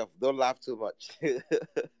of yourself. Don't laugh too much.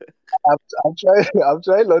 I'm trying I'm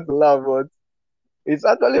trying not to laugh, but it's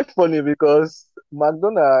actually funny because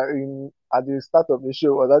McDonald at the start of the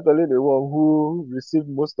show was actually the one who received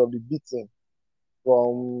most of the beating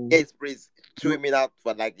from Yes, please threw him out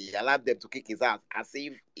for like he allowed them to kick his ass, as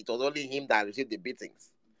if it was only him that received the beatings.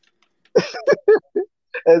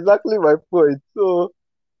 exactly my point. So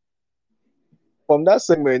from that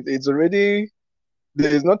segment, it's already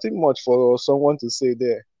there is nothing much for someone to say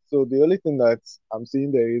there. So the only thing that I'm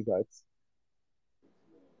seeing there is that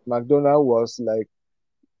McDonald was like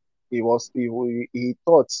he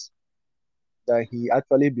thought that he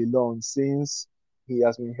actually belonged since he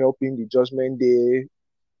has been helping the Judgment Day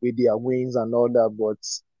with their wins and all that, but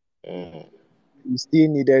Mm. he still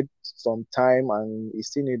needed some time and he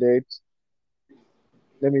still needed,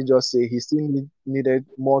 let me just say, he still needed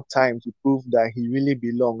more time to prove that he really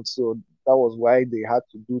belonged. So that was why they had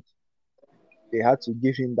to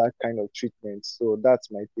give him that kind of treatment. So that's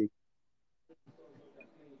my take.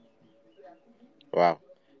 Wow.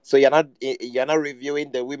 So you're not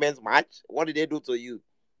reviewing the women's match. What did they do to you?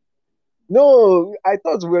 No, I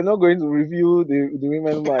thought we were not going to review the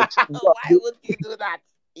women's match. Why would you do that?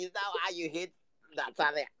 Is that why you hate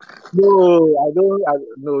Natalia? No, I don't.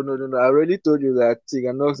 No, no, no, no. I already told you that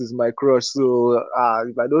Tegan Knox is my crush. So,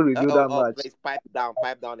 if I don't review Oh, that oh, match, please pipe down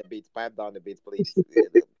a bit, pipe down a bit, please.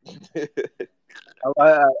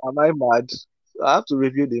 am I mad? I have to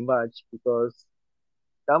review the match because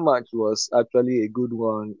that match was actually a good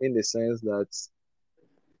one in the sense that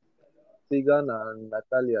Tegan and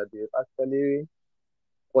Natalia they actually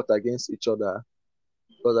fought against each other.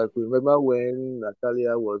 Because I could remember when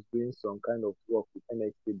Natalia was doing some kind of work with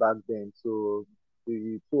NXT back then. So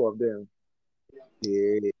the two of them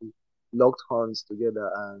they locked horns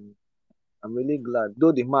together, and I'm really glad.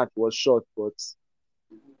 Though the match was short, but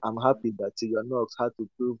I'm happy that Tegan Knox had to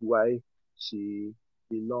prove why she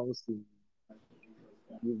belongs with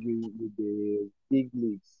the big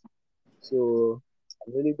leagues. So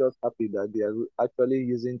I'm really just happy that they are actually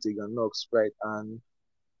using Tegan Knox right, and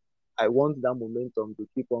I want that momentum to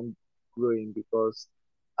keep on growing because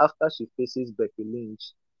after she faces Becky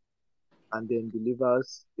Lynch and then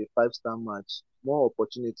delivers a 5-star match, more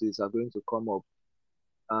opportunities are going to come up.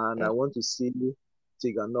 And I want to see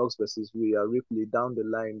Tegan Knox versus Rhea Ripley down the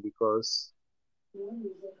line because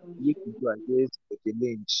if you go against Becky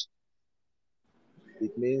Lynch,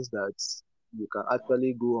 it means that you can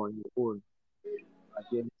actually go on your own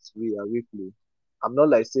against Rhea Ripley. I'm not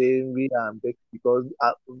like saying Rhea and Becky because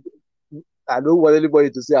I don't want anybody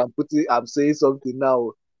to say I'm saying something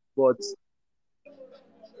now, but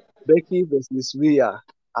Becky versus Rhea,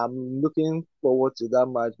 I'm looking forward to that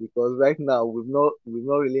match because right now we've not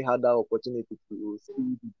really had that opportunity to see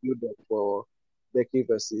the build up for Becky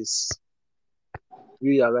versus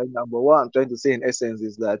Rhea right now. But what I'm trying to say in essence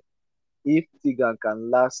is that if Tegan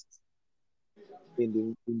can last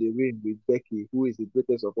in the ring with Becky, who is the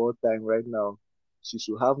greatest of all time right now, she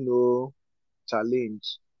should have no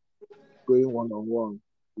challenge going one on one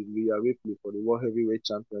with Rhea Ripley for the World Heavyweight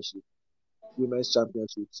Championship, Women's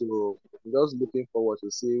Championship. So I'm just looking forward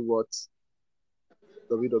to see what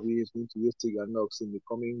WWE is going to use Tegan Knox in the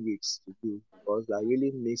coming weeks to do because I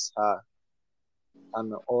really miss her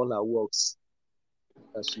and all her works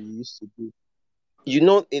that she used to do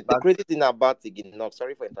The back. crazy thing about Tegan Knox,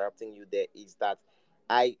 sorry for interrupting you there, is that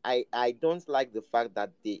I don't like the fact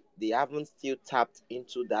that they haven't still tapped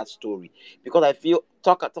into that story because I feel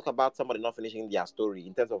talk about somebody not finishing their story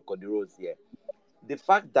in terms of Cody Rhodes here. The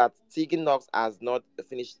fact that Tegan Knox has not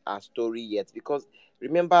finished her story yet because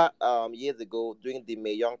remember years ago during the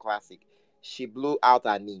Mae Young Classic, she blew out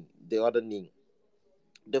her knee, the other knee.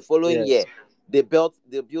 The following year, Yes. they built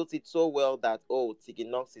it so well that oh,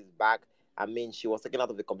 Tegan Knox is back. I mean, she was taken out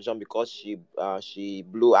of the competition because she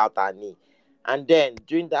blew out her knee, and then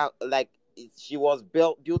during that, like she was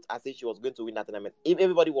built as if she was going to win that tournament. If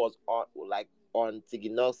everybody was on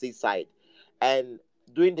Tiginosi's side, and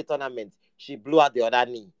during the tournament, she blew out the other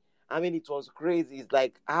knee. I mean, it was crazy. It's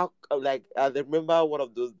like how, like, I remember one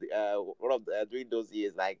of during those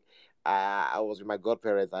years, like, I was with my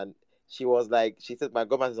godparents, and she said, my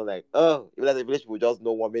godparents were like, oh, if there's a village people just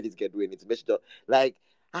know what made it get doing it. Like,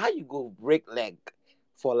 how you go break leg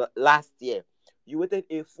for last year? You waited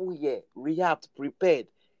a full year, rehabbed, prepared,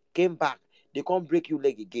 came back. They can't break you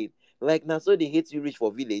leg again. Like, now, so they hate you reach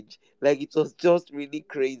for village. Like, it was just really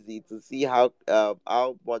crazy to see how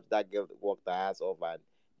much that girl worked her ass off and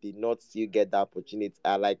did not still get that opportunity.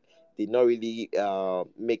 Like, did not really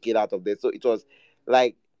make it out of there. So it was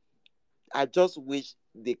like, I just wish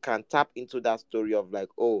they can tap into that story of like,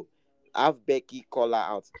 oh, have Becky call her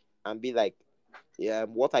out and be like, yeah,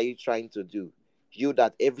 what are you trying to do? You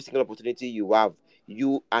that every single opportunity you have,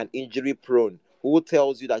 you an injury prone, who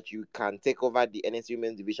tells you that you can take over the NS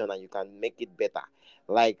Women's division and you can make it better?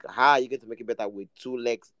 Like, how are you going to make it better with two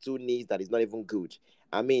legs, two knees that is not even good?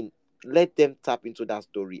 I mean, let them tap into that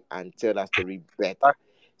story and tell that story better.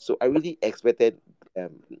 So I really expected,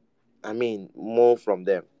 um, more from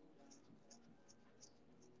them.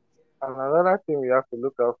 And another thing we have to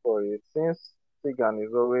look out for is since Tegan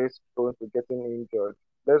is always prone to getting injured,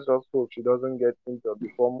 let's just hope she doesn't get injured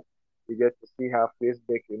before we get to see her face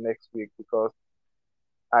Becky next week because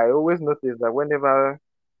I always notice that whenever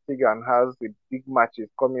Tegan has the big matches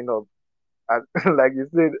coming up, and like you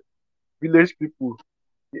said, village people,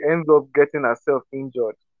 she ends up getting herself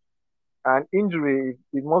injured. And injury,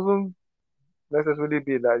 it mustn't necessarily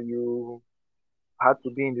be that you had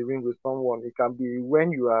to be in the ring with someone. It can be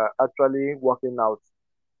when you are actually working out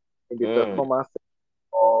in the Mm. performance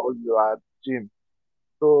or you are at gym.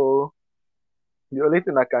 So the only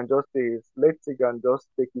thing I can just say is let Tegan just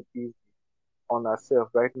take it easy on herself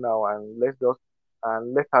right now and let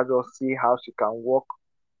her just see how she can work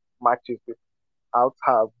matches without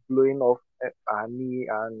her blowing off her knee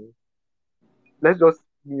and let's just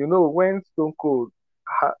when Stone Cold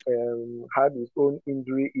had his own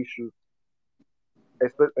injury issues,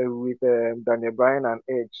 especially with Daniel Bryan and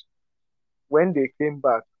Edge. When they came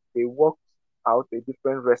back, they worked out a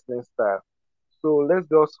different wrestling style. So let's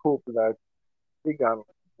just hope that Tegan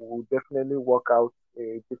will definitely work out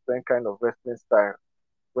a different kind of wrestling style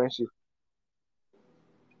when she's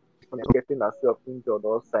getting herself injured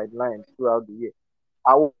or sidelined throughout the year.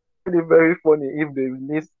 I would find it very funny if they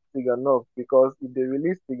release Tiganov because if they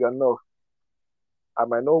release Tiganov, I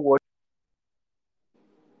might not watch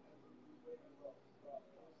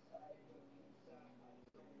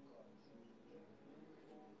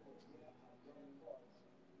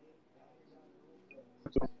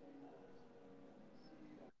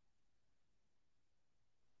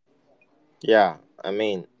Yeah, I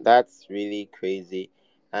mean, that's really crazy,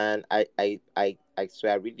 and I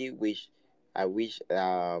swear, I really wish,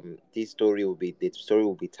 this story will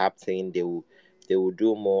be tapped in. They will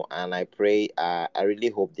do more, and I pray. I really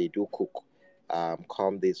hope they do cook,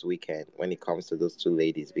 come this weekend when it comes to those two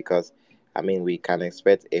ladies, because I mean, we can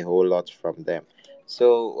expect a whole lot from them.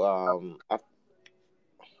 So,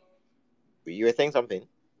 you were saying something?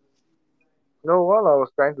 No, all I was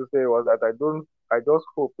trying to say was that I just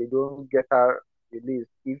hope they don't get her released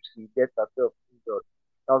if she gets herself injured.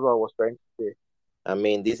 That's what I was trying to say. I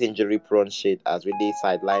mean, this injury prone shit has really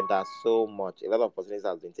sidelined her so much. A lot of opportunities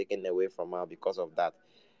has been taken away from her because of that.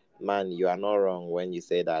 Man, you are not wrong when you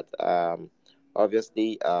say that.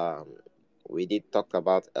 Obviously, we did talk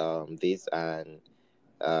about this, and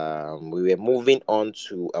we were moving on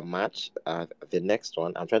to a match. The next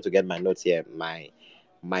one, I'm trying to get my notes here.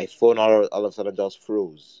 My phone all of a sudden just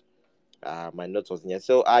froze. My notes was in here.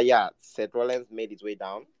 So, yeah, Seth Rollins made his way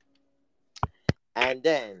down, and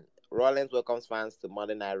then Rollins welcomes fans to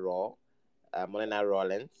Monday Night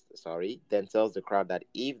Rollins, sorry, then tells the crowd that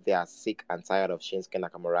if they are sick and tired of Shinsuke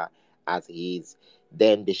Nakamura as he is,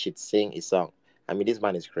 then they should sing a song. I mean, this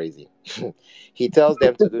man is crazy. He tells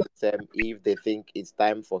them to do the same if they think it's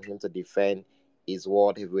time for him to defend his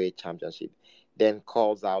World Heavyweight Championship. Then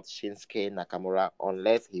calls out Shinsuke Nakamura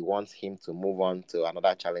unless he wants him to move on to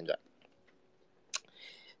another challenger.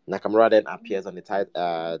 Nakamura then appears on the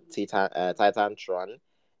Titantron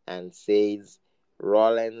and says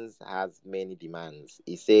Rollins has many demands.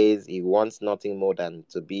 He says he wants nothing more than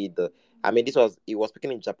to be the. I mean, he was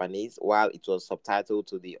speaking in Japanese while it was subtitled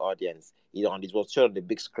to the audience. And it was shown on the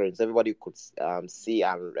big screen, so everybody could see.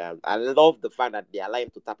 And I love the fact that they allow him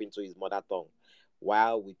to tap into his mother tongue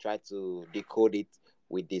while we try to decode it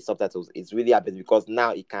with the subtitles. It's really amazing because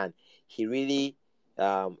now he really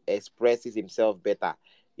expresses himself better.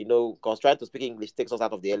 because trying to speak English takes us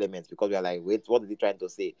out of the elements because we are like, wait, what is he trying to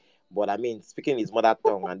say? But I mean, speaking his mother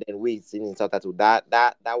tongue and then we singing subtitle, that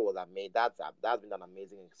was amazing. That's been an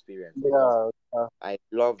amazing experience because Yeah, I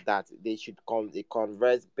love that they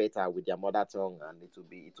converse better with their mother tongue and it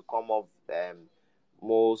will come off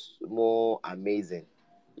more amazing.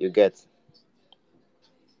 You get.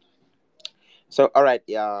 So, all right.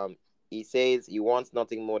 He says he wants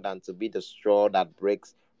nothing more than to be the straw that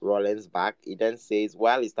breaks Rollins' back. He then says,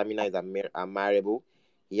 while his stamina is admirable,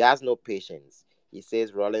 he has no patience. He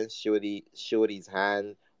says Rollins showed his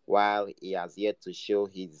hand while he has yet to show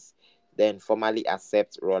his. Then formally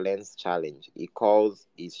accepts Rollins' challenge. He calls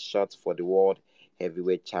his shot for the World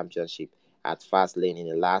Heavyweight Championship at Fastlane in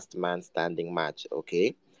a last man standing match.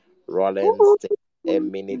 Okay, Rollins takes a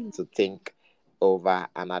minute to think over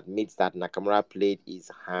and admits that Nakamura played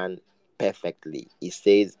his hand perfectly. He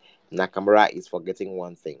says Nakamura is forgetting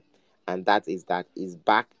one thing, and that is that his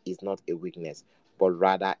back is not a weakness, but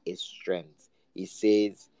rather a strength. He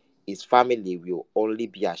says his family will only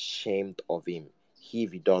be ashamed of him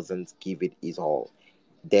if he doesn't give it his all.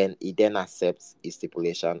 Then he then accepts his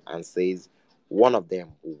stipulation and says one of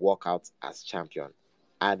them will walk out as champion,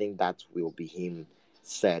 adding that will be him,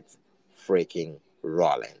 Seth freaking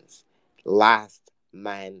Rollins. Last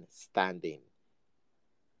man standing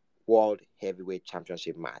World Heavyweight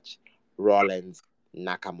Championship match. Rollins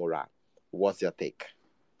Nakamura. What's your take?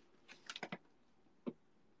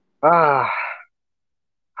 ah,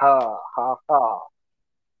 ha, ha, ha.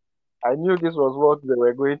 I knew this was what they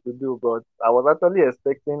were going to do, but I was actually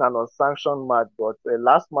expecting an unsanctioned match. But a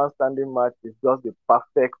last man standing match is just the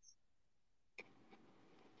perfect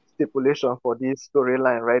stipulation for this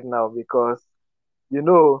storyline right now because, you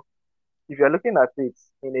know, if you're looking at it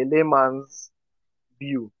in a layman's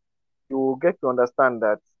view, you will get to understand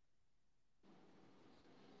that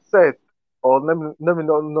Seth, or let me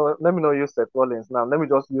not use Seth Rollins now. Let me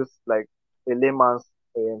just use like a layman's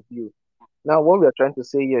view. Now, what we are trying to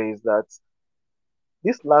say here is that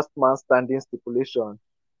this last man standing stipulation,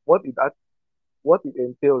 what it act- what it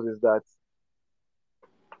entails is that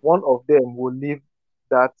one of them will leave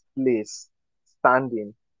that place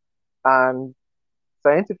standing. And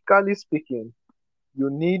scientifically speaking, you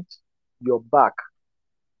need your back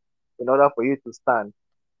in order for you to stand.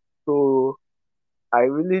 So I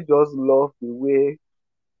really just love the way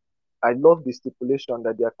I love the stipulation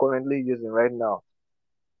that they are currently using right now.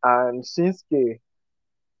 And Shinsuke,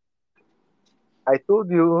 I told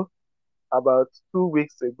you about 2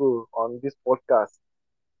 weeks ago on this podcast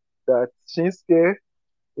that Shinsuke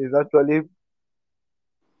is actually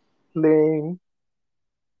playing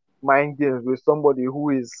mind games with somebody who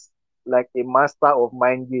is like a master of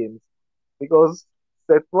mind games because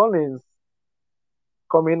Seth Rollins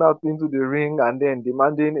coming out into the ring and then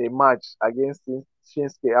demanding a match against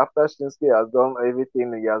Shinsuke after Shinsuke has done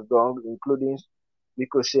everything he has done, including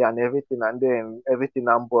Ricochet and everything, and then everything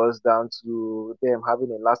now boils down to them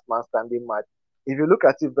having a last man standing match. If you look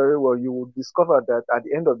at it very well, you will discover that at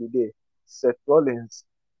the end of the day, Seth Rollins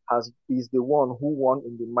is the one who won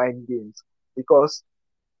in the mind games because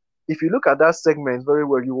if you look at that segment very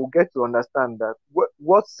well, you will get to understand that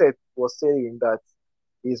what Seth was saying that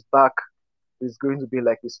his back is going to be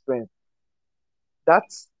like his friend. That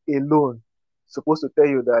alone supposed to tell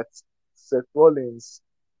you that Seth Rollins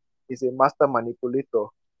is a master manipulator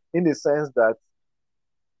in the sense that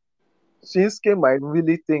Shinsuke might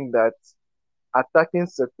really think that attacking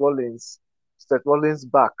Seth Rollins'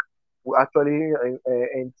 back will actually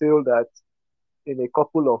entail that in a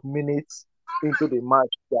couple of minutes into the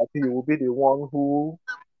match that he will be the one who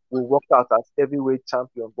will walk out as heavyweight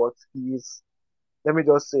champion. But he is, let me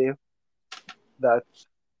just say that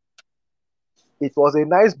it was a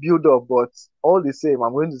nice build up, but all the same,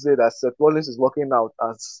 I'm going to say that Seth Rollins is working out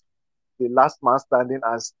as the last man standing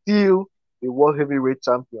and still the world heavyweight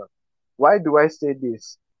champion. Why do I say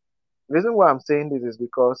this? The reason why I'm saying this is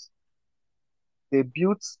because they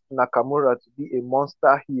built Nakamura to be a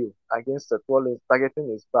monster heel against Seth Rollins, targeting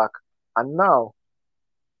his back. And now,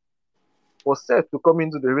 for Seth to come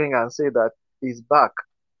into the ring and say that his back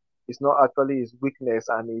is not actually his weakness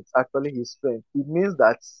and it's actually his strength, it means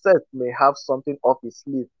that Seth may have something up his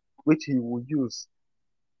sleeve which he will use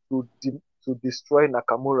to destroy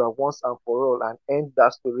Nakamura once and for all and end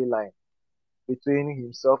that storyline between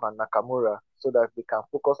himself and Nakamura so that they can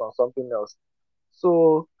focus on something else.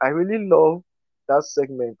 So I really love that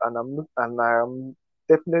segment and I'm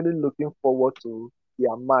definitely looking forward to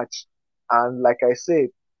their match. And like I said,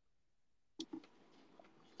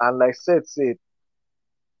 and like Seth said,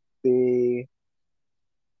 they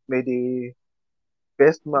may the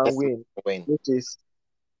best man Best win, win. which is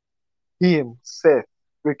him, Seth.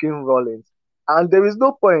 freaking Rollins. And there is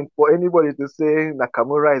no point for anybody to say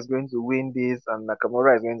Nakamura is going to win this and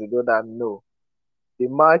Nakamura is going to do that. No. The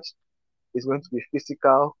match is going to be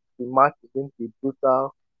physical. The match is going to be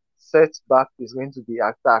brutal. Setback is going to be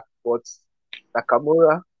attacked. But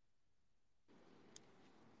Nakamura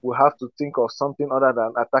will have to think of something other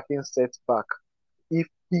than attacking setback if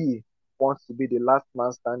he wants to be the last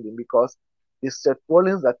man standing, because the Seth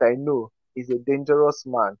Rollins that I know is a dangerous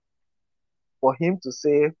man. For him to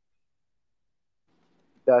say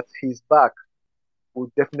that his back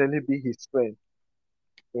would definitely be his strength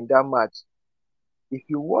in that match. If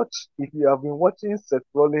you have been watching Seth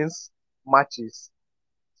Rollins matches,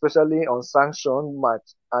 especially on sanctioned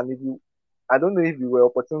match, and if you, I don't know if you were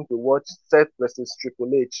opportune to watch Seth versus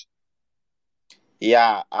Triple H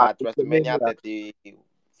Yeah, at at WrestleMania WrestleMania.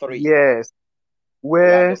 33, Yes,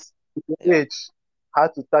 where Orlando. Triple Yeah, H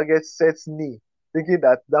had to target Seth's knee, thinking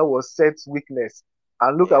that that was Seth's weakness.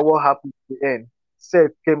 And look yeah, at what happened at the end.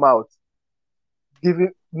 Seth came out,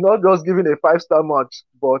 giving not just giving a 5-star match,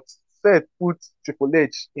 but Seth put Triple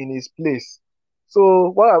H in his place. So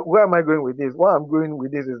where am I going with this? What I'm going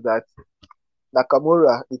with this is that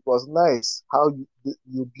Nakamura, it was nice how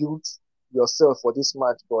you built yourself for this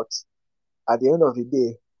match, but at the end of the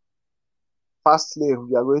day, fast lane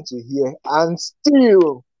we are going to hear, and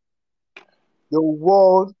still the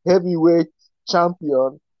world heavyweight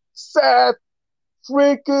champion, Seth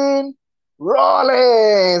freaking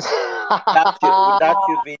Rollins. without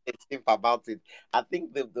you being a simp about it, I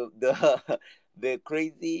think the the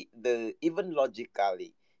crazy, the even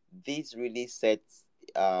logically, this really sets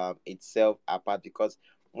itself apart, because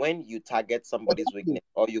when you target somebody's weakness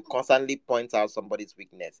or you constantly point out somebody's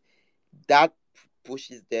weakness, that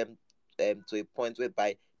pushes them to a point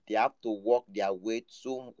whereby they have to work their way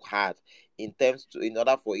too hard in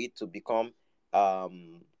order for it to become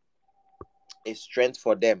um a strength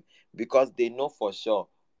for them, because they know for sure,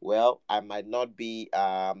 well, I might not be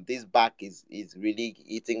this back is really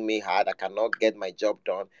hitting me hard, I cannot get my job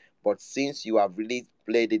done, but since you have really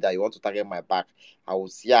played it that you want to target my back, I will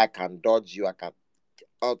see how I can dodge you,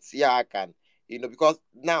 I'll see how I can, because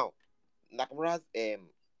now Nakamura's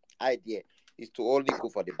idea is to only go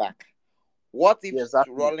for the back. What if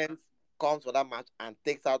Exactly. Rollins comes for that match and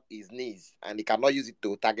takes out his knees and he cannot use it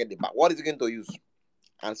to target the back? What is he going to use?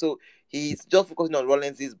 And so he's just focusing on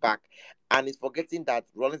Rollins' back, and he's forgetting that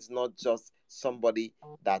Rollins is not just somebody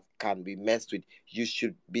that can be messed with. You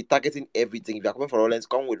should be targeting everything. If you're coming for Rollins,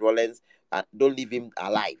 come with Rollins and don't leave him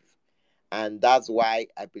alive. And that's why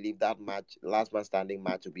I believe that match, last man standing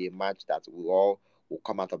match, will be a match that we all will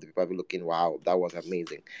come out of the people looking, wow, that was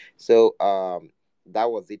amazing. So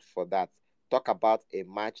that was it for that. Talk about a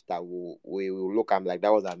match that we will look at like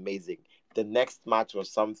that was amazing. The next match was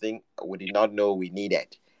something we did not know we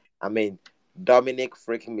needed. I mean, Dominic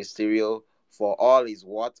freaking Mysterio, for all his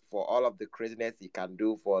what, for all of the craziness he can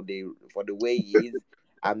do, for the way he is.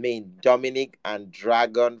 I mean, Dominic and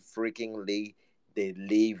Dragon freaking Lee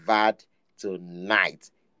delivered tonight.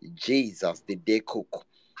 Jesus, did they cook?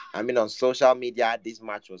 I mean, on social media, this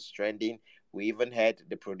match was trending. We even heard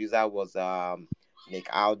the producer was Nick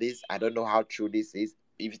Aldis. I don't know how true this is.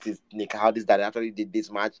 If it is Nick Aldis that actually did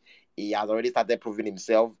this match, he has already started proving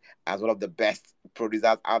himself as one of the best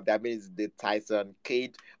producers out there. I mean, it's the Tyson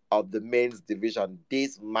Cade of the men's division.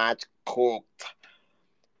 This match cooked.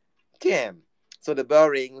 Damn. So the bell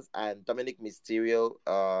rings and Dominic Mysterio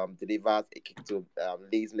delivers a kick to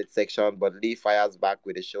Lee's midsection, but Lee fires back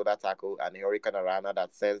with a shoulder tackle and a Hurricane Rana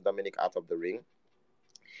that sends Dominic out of the ring.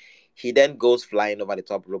 He then goes flying over the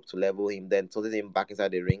top rope to level him, then tosses him back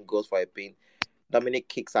inside the ring, goes for a pin. Dominic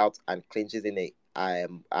kicks out and clinches in a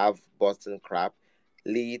half Boston crab.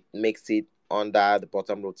 Lee makes it under the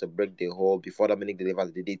bottom rope to break the hole before Dominic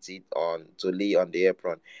delivers the DDT on to Lee on the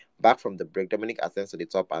apron. Back from the break, Dominic ascends to the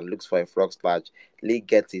top and looks for a frog splash. Lee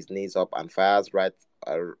gets his knees up and fires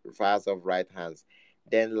off right hands.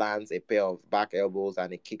 Then lands a pair of back elbows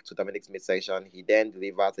and a kick to Dominic's midsection. He then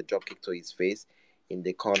delivers a drop kick to his face in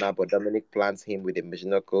the corner, but Dominic plants him with a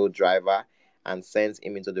mechanical driver and sends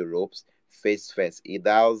him into the ropes face first. He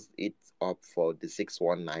dials it up for the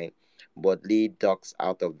 619, but Lee ducks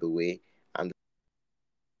out of the way and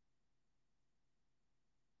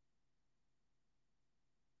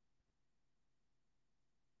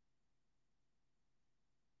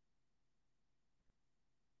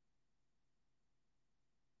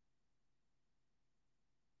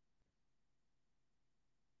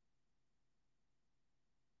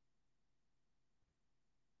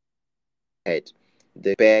head.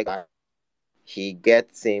 The peg, he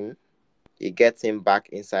gets him he gets him back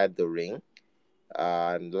inside the ring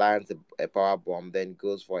and lands a power bomb, then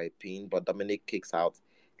goes for a pin, but Dominic kicks out.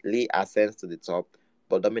 Lee ascends to the top,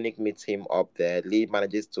 but Dominic meets him up there. Lee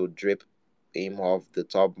manages to drape him off the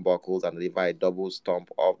top buckles and deliver a double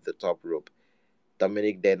stomp off the top rope.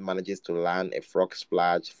 Dominic then manages to land a frog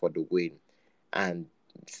splash for the win, and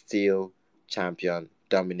still champion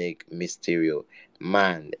Dominic Mysterio.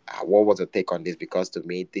 Man, what was your take on this? Because to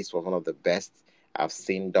me, this was one of the best I've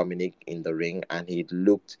seen Dominic in the ring, and he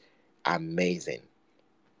looked amazing.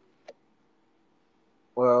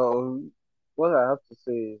 Well, what I have to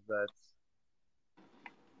say is that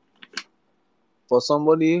for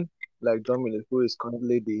somebody like Dominic, who is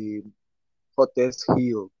currently the hottest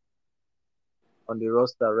heel on the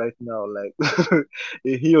roster right now, like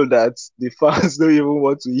a heel that the fans don't even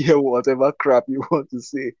want to hear whatever crap you want to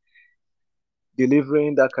say,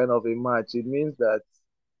 delivering that kind of a match, it means that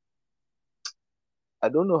I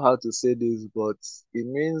don't know how to say this, but it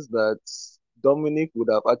means that Dominic would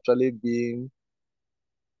have actually been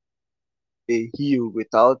a heel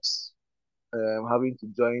without having to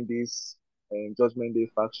join this Judgment Day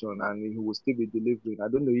faction, and he will still be delivering. I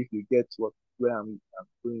don't know if you get where I'm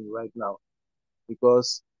going right now,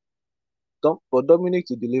 because for Dominic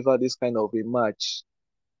to deliver this kind of a match,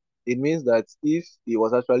 it means that if he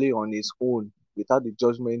was actually on his own without the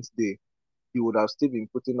Judgment Day, he would have still been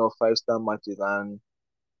putting up 5-star matches. And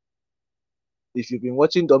if you've been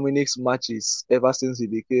watching Dominic's matches ever since he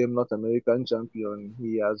became North American champion,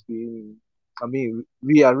 he has been, I mean,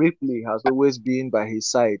 Rhea Ripley has always been by his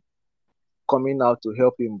side, coming out to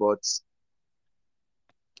help him. But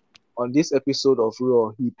on this episode of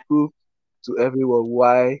Raw, he proved to everyone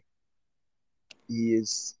why he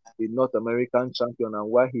is a North American champion and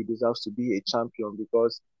why he deserves to be a champion.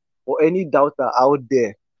 Because for any doubter out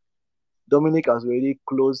there, Dominic has already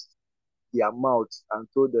closed their mouths and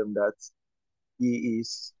told them that he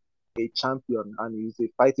is a champion and he's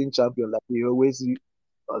a fighting champion, like he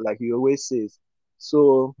always says.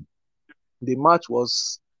 So the match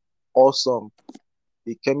was awesome.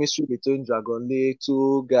 The chemistry between Dragon Lee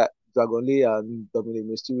and Dominic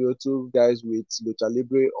Mysterio, two guys with Lucha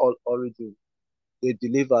Libre origin, they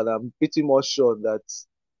delivered. I'm pretty much sure that,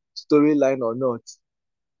 storyline or not,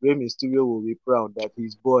 Rey Mysterio will be proud that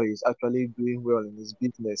his boy is actually doing well in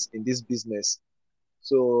this business.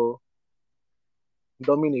 So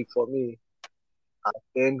Dominic, for me, has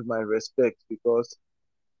earned my respect, because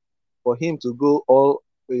for him to go all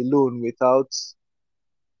alone without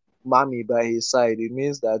Mami by his side, it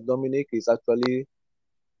means that Dominic is actually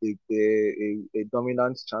a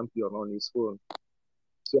dominant champion on his own.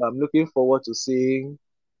 So I'm looking forward to seeing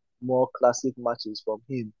more classic matches from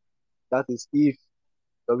him. That is, if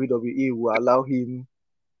WWE will allow him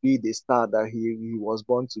be the star that he was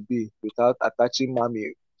born to be without attaching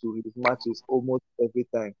Mami to his matches almost every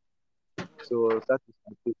time. So that is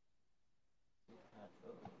my take.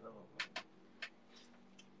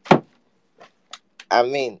 I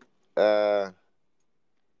mean, uh,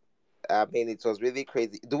 it was really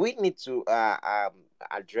crazy. Do we need to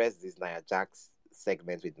address this Nia Jax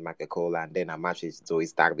segment with Michael Cole and then a match with Zoe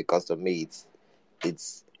Stark? Because to me,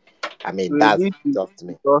 it's. I mean, We that's need to just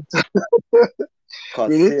me. talk. Cause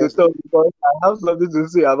We need to seriously, talk because I have something to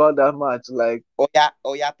say about that match. Like, oh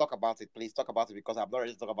yeah, talk about it, please. Talk about it because I'm not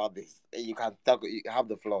ready to talk about this. You can talk. You have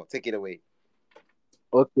the floor. Take it away.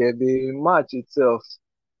 okay, the match itself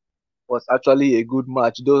was actually a good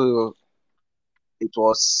match, though it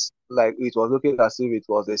was looking as if it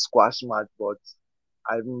was a squash match. But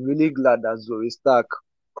I'm really glad that Zoe Stark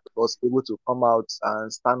was able to come out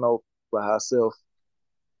and stand up by herself,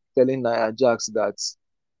 telling Nia Jax that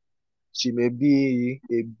she may be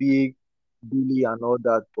a big bully and all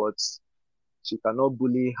that, but she cannot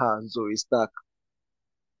bully her, Zoe Stark.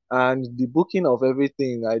 And the booking of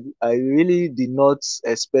everything, I really did not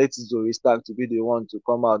expect Zoe Stark to be the one to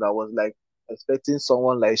come out. I was like expecting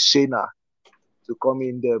someone like Shayna to come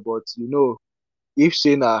in there, but if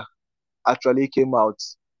Shayna actually came out,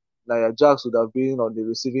 Nia Jax would have been on the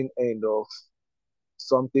receiving end of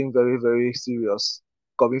something very, very serious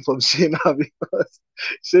coming from Shayna, because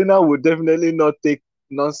Shayna would definitely not take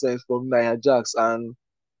nonsense from Nia Jax. And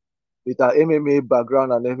with her MMA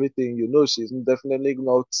background and everything, she's definitely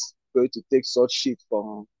not going to take such shit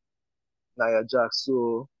from Nia Jax.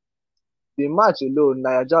 So the match alone,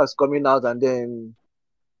 Nia Jax coming out and then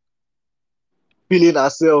feeling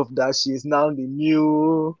herself that she's now the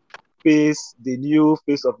new face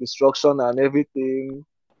of destruction and everything.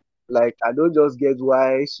 Like, I don't just get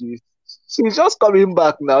why she's just coming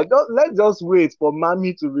back now. Let's just wait for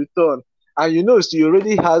Mami to return. And she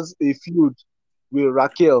already has a feud with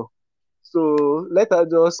Raquel. So let her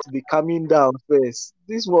just be calming down first.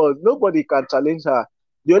 This one, nobody can challenge her.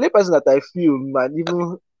 The only person that I feel might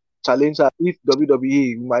even challenge her if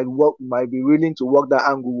WWE might be willing to work that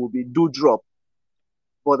angle will be do drop.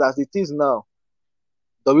 But as it is now,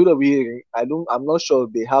 WWE, I'm not sure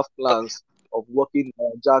they have plans of working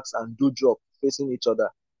Jax and do drop facing each other.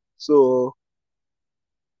 So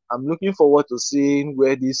I'm looking forward to seeing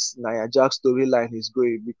where this Nia Jax storyline is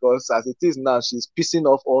going because as it is now, she's pissing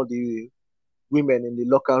off all the women in the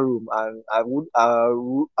locker room, and I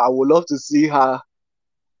would love to see her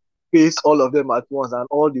face all of them at once and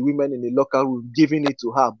all the women in the locker room giving it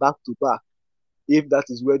to her back to back if that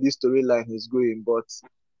is where this storyline is going. But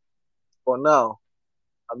for now,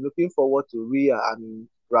 I'm looking forward to Rhea and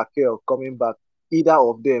Raquel coming back, either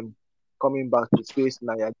of them coming back to face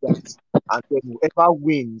Nia Jax, and then whoever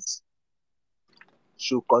wins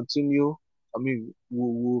should continue. I mean,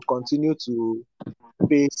 will continue to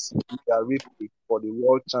face Rhea Ripley for the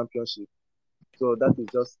World Championship. So that is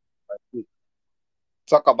just my take.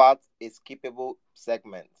 Talk about a skippable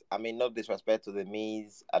segment. I mean, no disrespect to the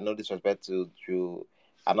Miz, and no disrespect to Drew.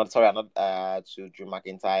 I'm not sorry, I'm not to Drew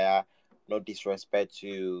McIntyre. No disrespect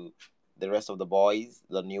to the rest of the boys,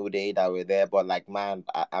 the New Day that were there. But like, man,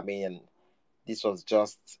 I mean, this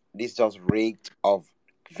just reeked of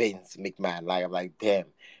Vince McMahon. Like, I'm like, damn.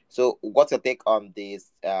 So, what's your take on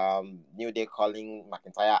this? New Day calling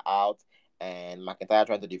McIntyre out, and McIntyre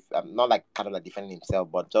trying to not like kind of like defending himself,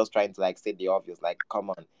 but just trying to like state the obvious. Like, come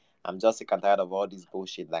on, I'm just sick and tired of all this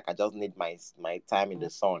bullshit. Like, I just need my time in the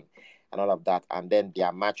sun and all of that. And then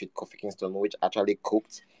their match with Kofi Kingston, which actually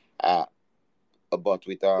cooked. Uh, but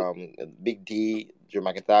with Big D, Drew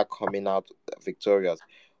McIntyre coming out victorious.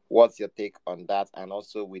 What's your take on that? And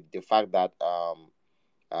also with the fact that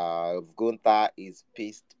Gunther is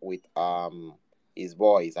pissed with his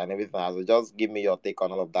boys and everything. So just give me your take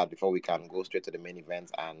on all of that before we can go straight to the main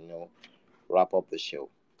event and wrap up the show.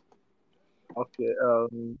 Okay,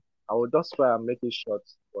 I will just try and make it short,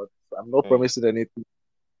 but I'm not Mm. promising anything.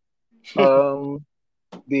 Um,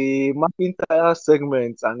 the McIntyre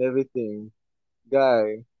segments and everything,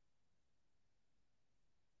 guy.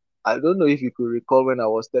 I don't know if you could recall when I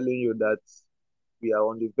was telling you that we are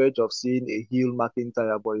on the verge of seeing a heel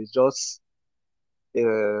McIntyre, but it's just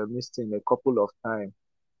missing a couple of times.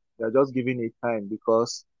 They're just giving it time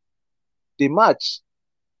because the match,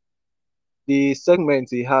 the segment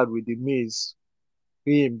he had with the Miz,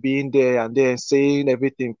 him being there and then saying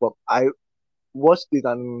everything from I watched it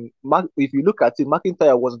and if you look at it,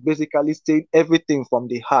 McIntyre was basically saying everything from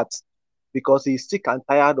the heart because he's sick and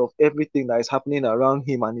tired of everything that is happening around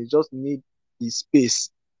him and he just needs the space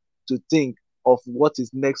to think of what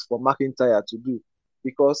is next for McIntyre to do.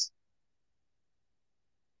 Because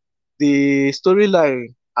the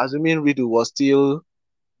storyline, assuming Riddle was still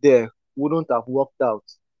there, wouldn't have worked out.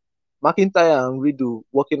 McIntyre and Riddle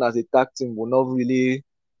working as a tag team will not really,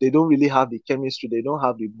 they don't really have the chemistry, they don't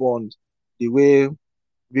have the bond the way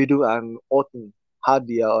Riddle and Orton had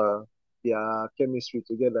their chemistry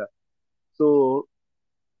together. So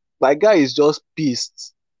my guy is just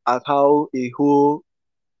pissed at how a whole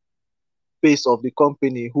face of the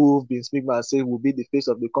company, who Vince McMahon said will be the face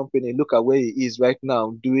of the company, look at where he is right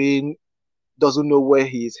now, doesn't know where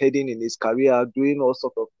he is heading in his career, doing all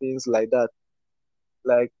sorts of things like that.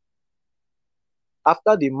 Like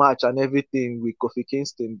after the match and everything with Kofi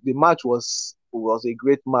Kingston, the match was a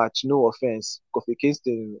great match. No offense, Kofi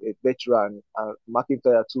Kingston, a veteran, and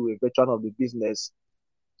McIntyre too, a veteran of the business.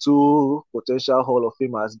 Two potential Hall of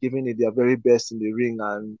Famers giving it their very best in the ring,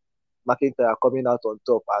 and McIntyre coming out on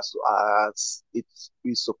top as it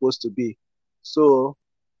is supposed to be. So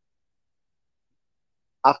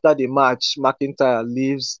after the match, McIntyre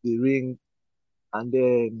leaves the ring, and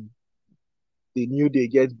then the New Day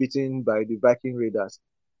gets beaten by the Viking Raiders.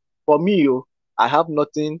 For me, I have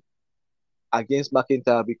nothing against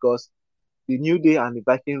McIntyre because the New Day and the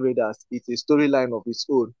Viking Raiders, it's a storyline of its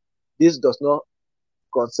own. This does not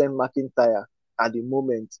concern McIntyre at the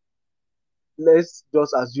moment. Let's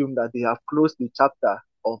just assume that they have closed the chapter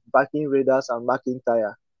of Viking Raiders and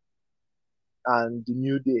McIntyre and the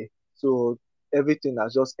New Day. So everything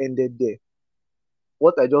has just ended there.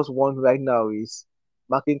 What I just want right now is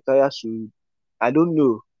McIntyre should, I don't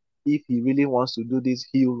know if he really wants to do this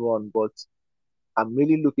heel run, but I'm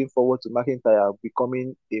really looking forward to McIntyre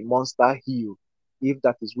becoming a monster heel if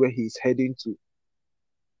that is where he's heading to.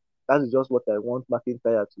 That is just what I want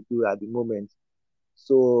McIntyre to do at the moment.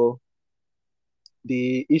 So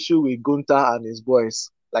the issue with Gunther and his boys,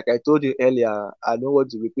 like I told you earlier, I don't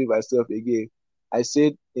want to repeat myself again. I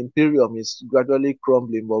said Imperium is gradually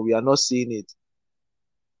crumbling, but we are not seeing it.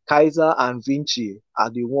 Kaiser and Vinci are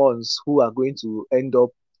the ones who are going to end up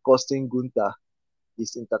costing Gunther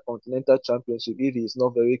his Intercontinental Championship if he is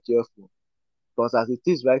not very careful. Because as it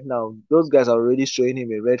is right now, those guys are already showing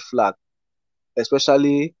him a red flag,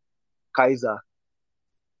 especially Kaiser.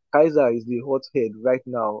 Kaiser is the hothead right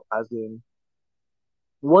now, as in,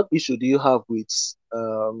 what issue do you have with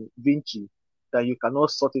Vinci that you cannot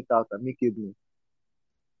sort it out amicably?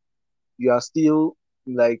 You are still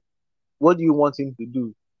like, what do you want him to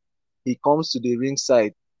do? He comes to the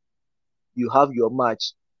ringside, you have your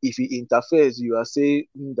match. If he interferes, you are saying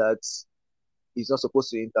that he's not supposed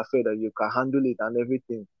to interfere, that you can handle it and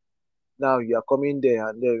everything. Now you are coming there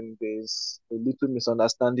and then there's a little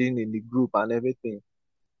misunderstanding in the group and everything.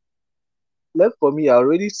 Left for me, I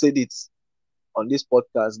already said it on this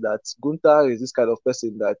podcast that Gunther is this kind of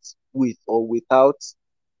person that, with or without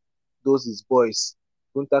those his boys,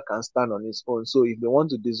 Gunther can stand on his own. So if they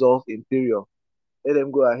want to dissolve Imperium, let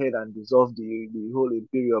them go ahead and dissolve the whole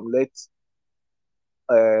Imperium. Let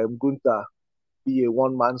Gunther be a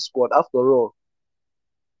one-man squad. After all,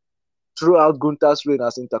 throughout Gunther's reign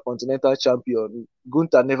as Intercontinental Champion,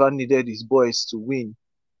 Gunther never needed his boys to win.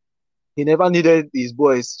 He never needed his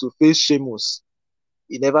boys to face Sheamus.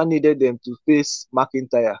 He never needed them to face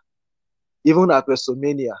McIntyre. Even at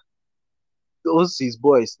WrestleMania, those his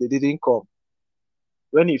boys, they didn't come.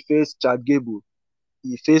 When he faced Chad Gable,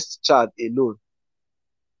 he faced Chad alone.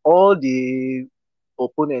 All the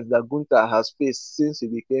opponents that Gunther has faced since he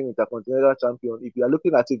became Intercontinental Champion, if you are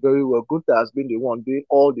looking at it very well, Gunther has been the one doing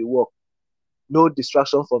all the work. No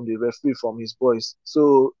distraction from the referee, from his boys.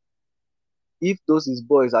 So if those his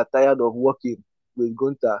boys are tired of working with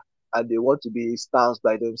Gunther and they want to be stars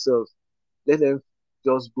by themselves, let them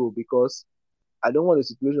just go, because I don't want a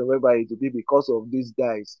situation whereby it will be because of these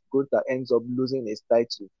guys, Gunther ends up losing his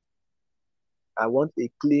title. I want a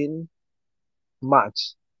clean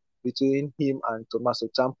match between him and Tommaso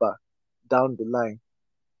Ciampa down the line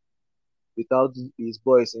without his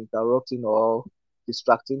boys interrupting or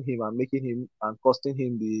distracting him and making him and costing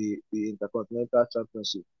him the Intercontinental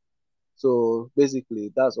Championship. So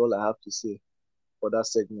basically, that's all I have to say for that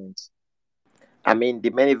segment. I mean,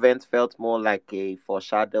 the main event felt more like a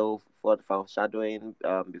foreshadowing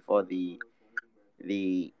before the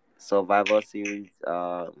Survivor Series.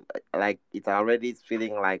 Like it's already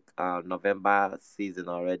feeling like November season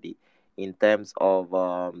already in terms of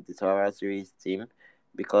the Survivor Series team,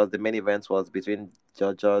 because the main event was between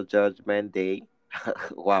Judgment Day.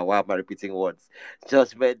 Wow, why am I repeating words?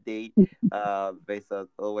 Judgment Day versus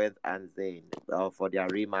Owens and Zayn for their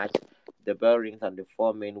rematch. The bell rings and the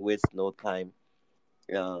four men waste no time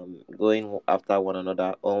going after one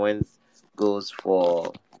another. Goes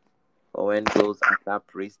for Owen goes after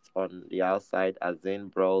Priest on the outside as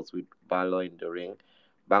Zayn brawls with Balor in the ring.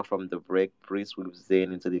 Back from the break, Priest whips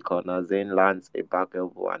Zayn into the corner. Zayn lands a back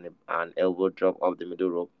elbow and an elbow drop off the middle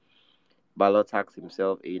rope. Balor tacks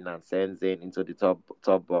himself in and sends Zayn into the top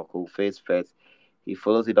buckle face first. He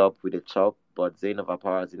follows it up with a chop, but Zayn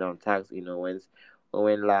overpowers it and tags in Owens.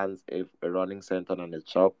 Owen lands a running center and a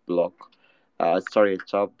chop block. A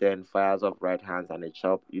chop, then fires up right hands and a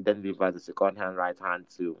chop. He then delivers a second hand right hand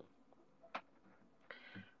to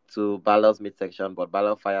Balor's midsection, but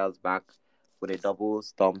Balor fires back with a double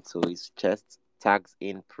stomp to his chest, tags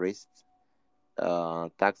in Priest.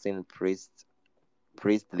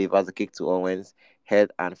 Priest delivers a kick to Owens'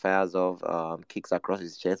 head and fires off kicks across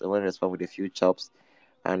his chest. Owens responds with a few chops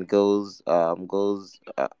and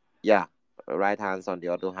yeah, right hands on the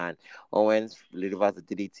other hand. Owens delivers a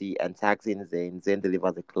DDT and tags in Zayn. Zayn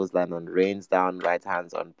delivers a clothesline and rains down right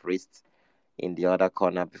hands on Priest in the other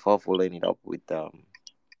corner before following it up with a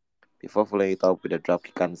drop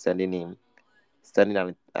kick and sending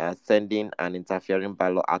and interfering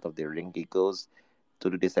Balor out of the ring. He goes to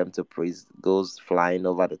do the same to Priest, goes flying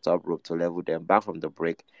over the top rope to level them. Back from the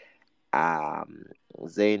break, um,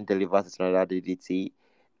 Zayn delivers another DDT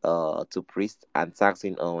to Priest and tags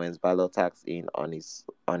in Owens. Balor tags in on his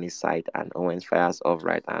side, and Owens fires off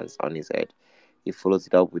right hands on his head. He follows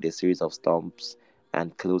it up with a series of stomps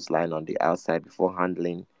and clothesline on the outside before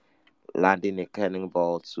landing a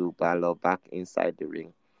cannonball to Balor back inside the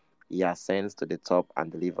ring. He ascends to the top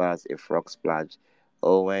and delivers a frog splash.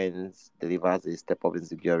 Owens delivers a step up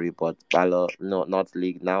insecurity, but Balor, no, not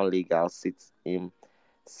league, now legal, sets him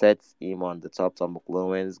on the top turnbuckle.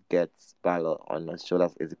 Owens gets Balor on his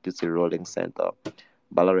shoulders, executes a rolling center.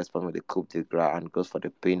 Balor responds with a coup de grace and goes for the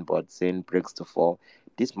pin, but Zayn breaks the fall.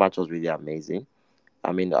 This match was really amazing.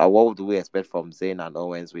 I mean, what do we expect from Zayn and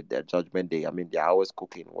Owens with their Judgment Day? I mean, they're always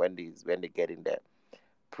cooking when they get in there.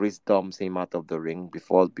 Priest dumps him out of the ring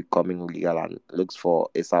before becoming legal and looks for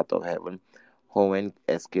Ace out of heaven. Owen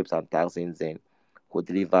escapes and tags in Zayn, who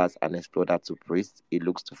delivers an exploder to Priest. He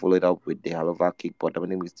looks to follow it up with the Halover kick, but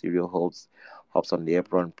Dominic Mysterio hops on the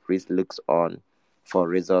apron. Priest looks on for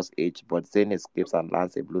Razor's Edge, but Zayn escapes and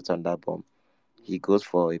lands a Blue Thunder bomb. He goes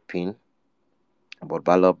for a pin, but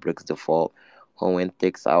Balor breaks the fall. Owen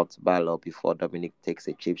takes out Balor before Dominic takes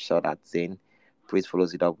a cheap shot at Zayn. Priest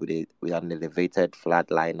follows it up with an elevated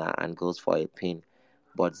flatliner and goes for a pin,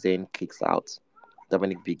 but Zayn kicks out.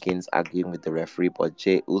 Dominic begins arguing with the referee, but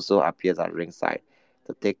Jay Uso appears at ringside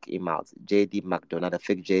to take him out. JD McDonough, the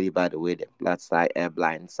fake JD by the way, the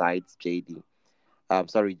blindsides JD. I'm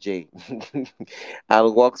sorry, Jay.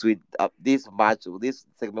 And works with this match. This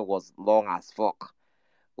segment was long as fuck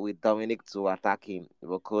with Dominic to attack him,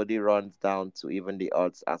 but Cody runs down to even the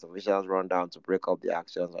odds as officials run down to break up the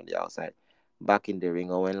actions on the outside. Back in the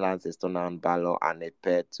ring, Owen lands a stunner on Balor and a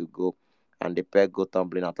pair to go, and the pair go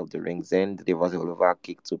tumbling out of the ring. Zayn delivers a Oliver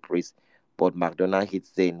kick to Priest, but McDonough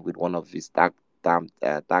hits Zayn with one of his tag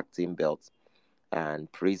team belts,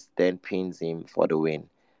 and Priest then pins him for the win.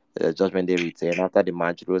 The Judgment Day retain. After the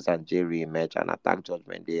match, Rose and Jay re-emerge and attack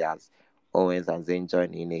Judgment Day as Owens and Zayn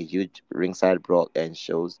join in a huge ringside brawl and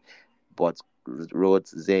shows, but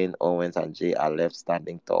Rhodes, Zayn, Owens, and Jay are left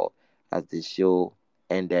standing tall as the show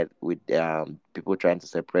ended with people trying to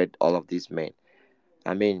separate all of these men.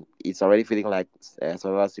 I mean, it's already feeling like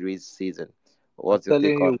Survivor Series season. I'm What's your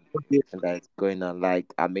telling take on you, everything that is going on?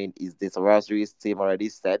 Like, I mean, is the Survivor Series team already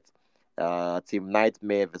set? Team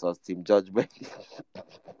Nightmare versus Team Judgment.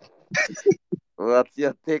 What's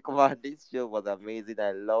your take, man? This show was amazing.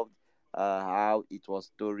 I loved how it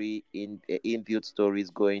was inbuilt stories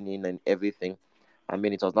going in and everything. I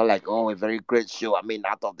mean, it was not like a very great show. I mean,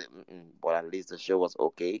 out of the, but at least the show was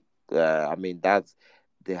okay. I mean, that's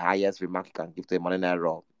the highest remark you can give to a Monday Night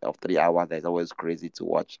Raw of 3 hours. That's always crazy to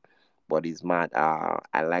watch, but it's mad.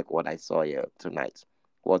 I like what I saw here tonight.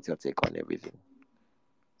 What's your take on everything?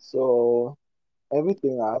 so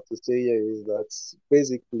everything I have to say here is that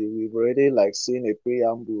basically we've already like seen a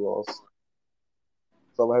preamble of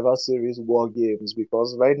Survivor Series War Games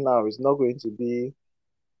because right now it's not going to be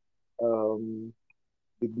um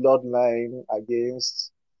the Bloodline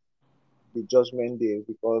against the Judgment Day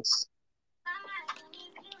because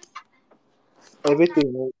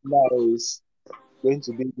everything now is going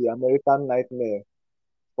to be the American Nightmare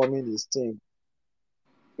forming his team.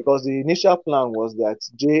 Because the initial plan was that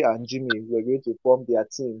Jay and Jimmy were going to form their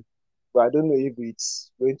team. But I don't know if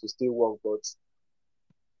it's going to still work. But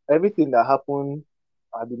everything that happened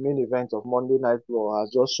at the main event of Monday Night Raw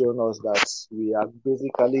has just shown us that we are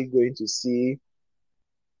basically going to see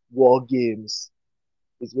war games.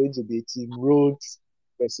 It's going to be Team Rhodes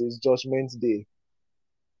versus Judgment Day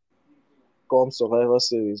come Survivor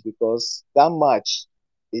Series because that match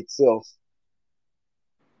itself,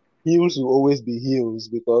 heels will always be heels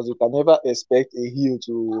because you can never expect a heel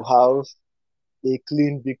to have a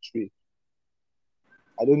clean victory.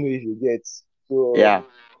 I don't know if you get. So Yeah,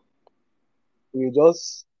 we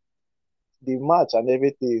just the match and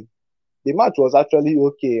everything. The match was actually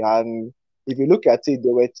okay, and if you look at it,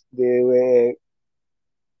 there were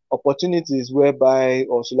opportunities whereby,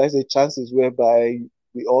 or should I say, chances whereby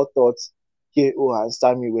we all thought KO and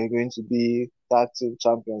Sammy were going to be tag team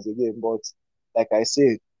champions again. But like I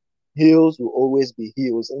said, heels will always be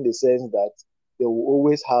heels in the sense that they will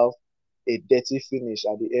always have a dirty finish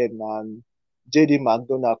at the end. And JD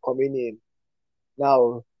McDonough coming in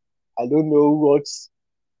now, I don't know what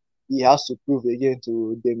he has to prove again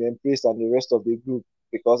to Damian Priest and the rest of the group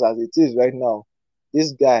because as it is right now,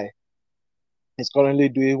 this guy is currently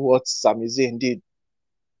doing what Sami Zayn did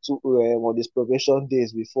on his probation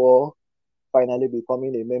days before finally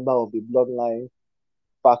becoming a member of the Bloodline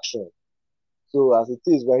faction. So as it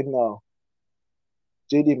is right now,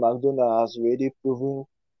 JD McDonough has already proven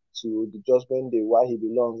to the Judgment Day why he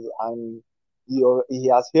belongs, and he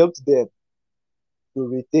has helped them to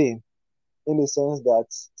retain in the sense that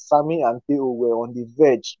Sammy and Theo were on the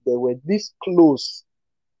verge. They were this close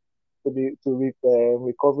to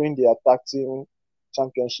recovering their tag team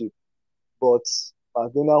championship, but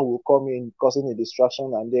Madonna will come in causing a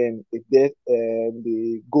distraction, and then if they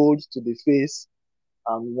the gold to the face,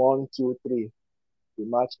 and 1, 2, 3, the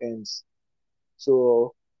match ends.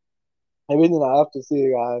 So everything I have to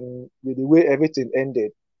say, and with the way everything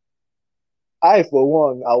ended, I for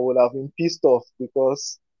one I would have been pissed off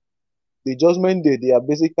because the Judgment Day, they are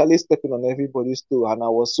basically stepping on everybody's toe. And I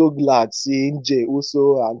was so glad seeing Jay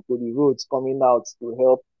Uso and Cody Rhodes coming out to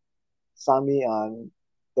help Sammy and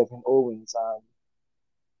Kevin Owens. And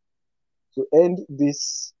to end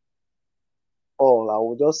this all, I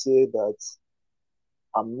will just say that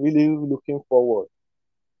I'm really looking forward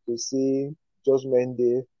to see Judgment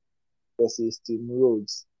Day versus Team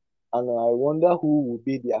Rhodes. And I wonder who will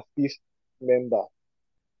be their fifth member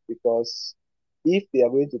because if they are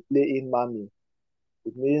going to play in Mami,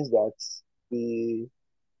 It means that the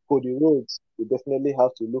Cody Rhodes will definitely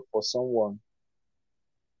have to look for someone,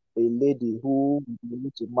 a lady who will be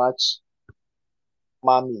able to match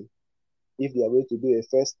Mami if they are going to do a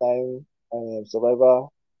first time Survivor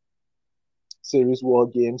Series War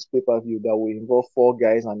Games pay per view that will involve four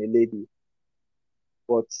guys and a lady.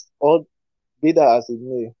 But all be that as it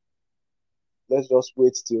may, let's just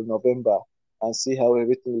wait till November and see how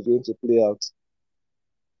everything is going to play out.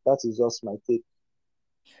 That is just my take.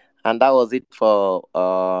 And that was it for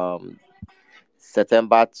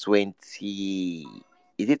September 20.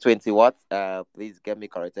 Is it 20 what? Please get me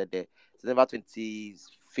corrected there. September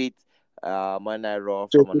 25th, Monday Night Raw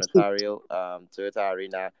from 26. Ontario, Toyota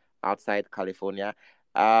Arena outside California.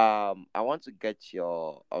 I want to get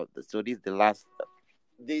your. So this is the last.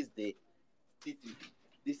 This is the this is,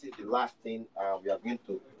 this is the last thing we are going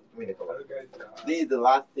to. This is the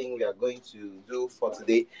last thing we are going to do for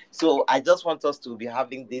today. So I just want us to be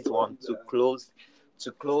having this one to close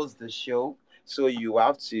the show. So you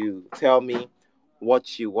have to tell me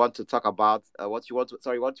what you want to talk about. What you want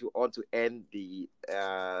to end the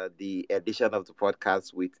edition of the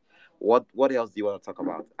podcast with. What else do you want to talk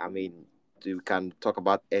about? I mean, you can talk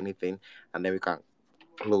about anything, and then we can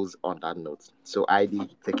close on that note. So ID,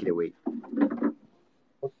 take it away.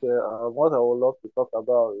 Okay, what I would love to talk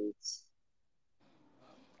about is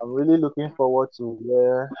I'm really looking forward to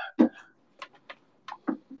where,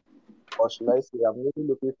 or should I say, I'm really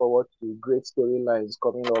looking forward to great storylines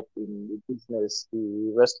coming up in the business,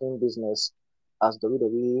 the wrestling business, as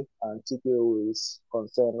WWE and TKO is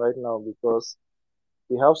concerned right now because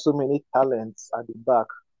we have so many talents at the back,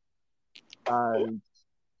 and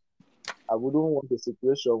I wouldn't want a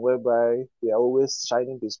situation whereby they are always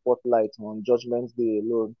shining the spotlight on Judgment Day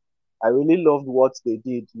alone. I really loved what they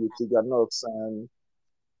did with Tiganox, and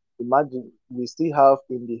imagine we still have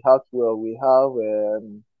in the Hartwell, we have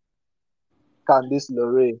Candice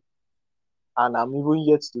LeRae, and I'm even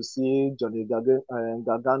yet to see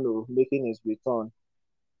Gargano making his return,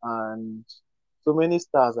 and so many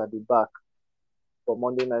stars at the back for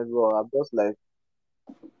Monday Night Raw. I'm just like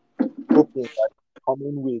hoping that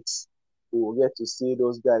coming weeks we will get to see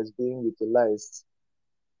those guys being utilized,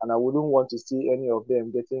 and I wouldn't want to see any of them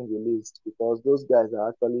getting released because those guys are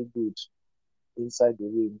actually good inside the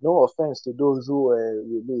ring. No offense to those who were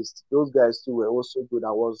released, those guys too were also good.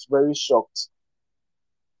 I was very shocked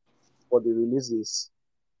for the releases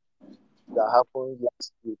that happened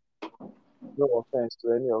last week. No offense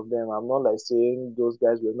to any of them. I'm not like saying those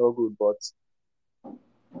guys were not good, but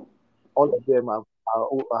all of them are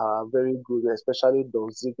very good, especially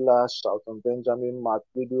those Ziggler, Shelton Benjamin, Matt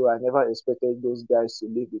Riddle. I never expected those guys to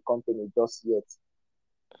leave the company just yet,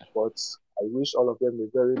 but I wish all of them the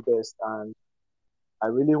very best. And I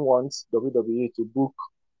really want WWE to book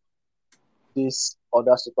these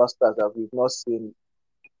other superstars that we've not seen.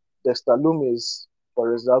 Dexter Loomis,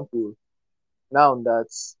 for example, now that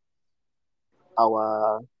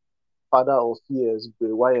our father of years,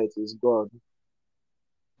 Bray Wyatt, is gone,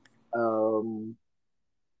 um,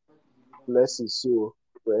 bless his soul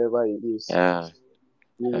wherever he is. Yeah,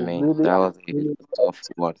 I We mean really, that was a really tough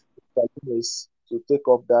one. Loomis to take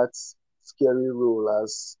up that scary role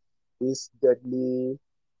as this deadly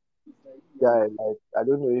guy. Like I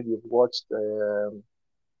don't know if you've watched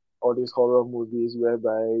all these horror movies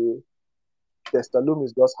whereby Dexter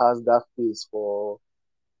Loomis just has that face for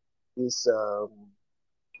this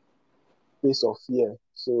face of fear.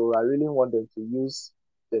 So I really want them to use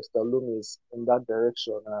Dexter Loomis in that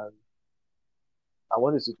direction, and I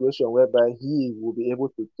want a situation whereby he will be able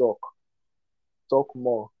to talk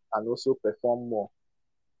more, and also perform more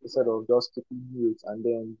instead of just keeping mute and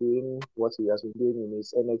then doing what he has been doing in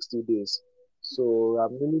his NXT days. So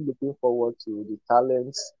I'm really looking forward to the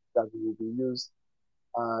talents that will be used,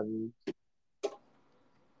 and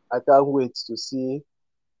I can't wait to see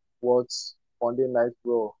what Monday Night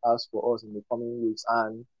Raw has for us in the coming weeks.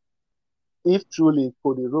 And if truly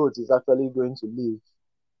Cody Rhodes is actually going to leave,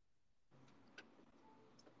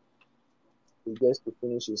 he gets to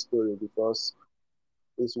finish his story because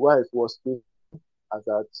his wife was speaking as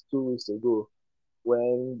at 2 weeks ago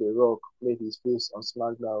when The Rock played his face on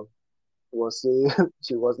SmackDown. Was saying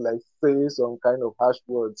she was like saying some kind of harsh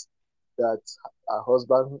words that her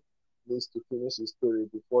husband needs to finish his story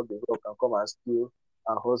before The Rock can come and steal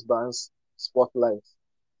her husband's spotlight.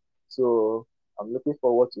 So I'm looking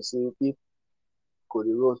forward to see if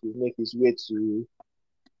Cody Rhodes will make his way to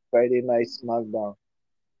Friday Night SmackDown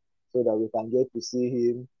so that we can get to see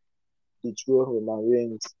him dethrone Roman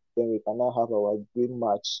Reigns. Then we can now have our dream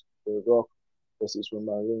match, The Rock versus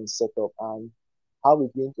Roman Reigns set up. And how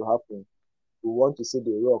it's going to happen? We want to see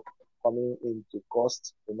The Rock coming in to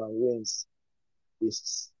cost Roman Reigns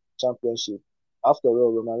his championship. After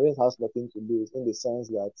all, Roman Reigns has nothing to lose in the sense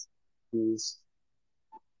that he's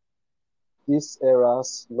this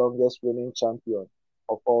era's longest reigning champion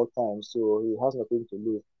of all time, so he has nothing to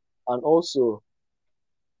lose. And also,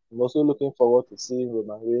 I'm also looking forward to seeing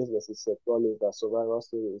Roman Reigns versus Seth Rollins at Survivor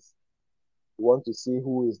Series. We want to see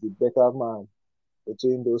who is the better man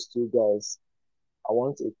between those two guys. I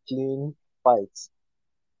want a clean fight.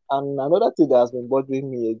 And another thing that has been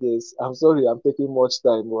bothering me again is, I'm sorry I'm taking much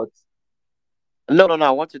time, but No.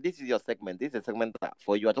 I want to. This is your segment. This is a segment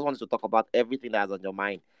for you. I just wanted to talk about everything that's on your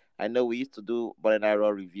mind. I know we used to do Born Raw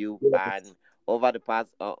review, and yes, over the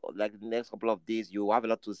past, like the next couple of days, you have a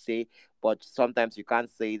lot to say, but sometimes you can't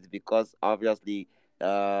say it because obviously,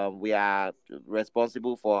 we are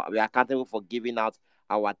responsible for, we are accountable for giving out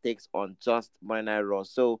our takes on just Born Raw.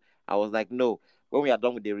 So I was like, no, when we are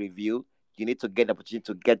done with the review, you need to get the opportunity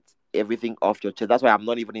to get everything off your chest. That's why I'm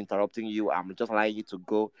not even interrupting you. I'm just allowing you to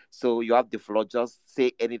go. So you have the floor. Just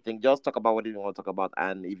say anything. Just talk about what you want to talk about.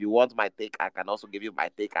 And if you want my take, I can also give you my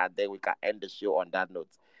take, and then we can end the show on that note.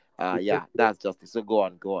 Yeah, that's just it. So go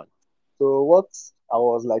on, go on. so what I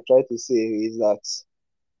was like trying to say is that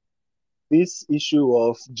this issue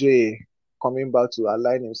of Jay coming back to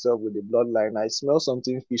align himself with the bloodline, I smell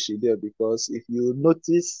something fishy there because if you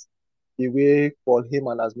notice the way Paul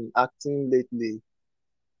Heyman has been acting lately,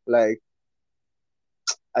 like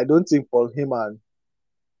I don't think Paul Heyman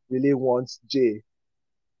really wants Jay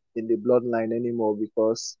in the bloodline anymore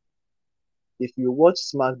because if you watch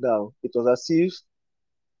SmackDown, it was as if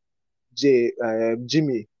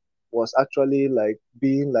Jimmy was actually like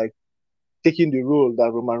being like taking the role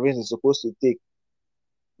that Roman Reigns is supposed to take,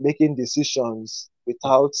 making decisions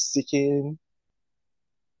without seeking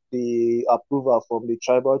the approval from the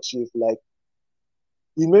tribal chief. Like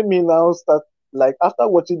it made me now start like after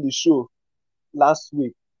watching the show last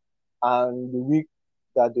week and the week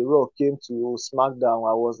that the Raw came to SmackDown,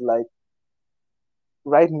 I was like,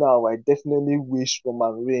 right now, I definitely wish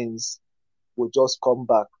Roman Reigns would just come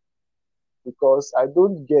back because I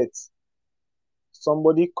don't get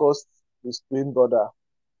somebody cost his twin brother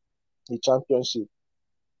the championship.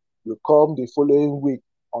 You come the following week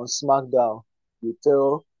on SmackDown, you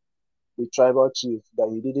tell the tribal chief that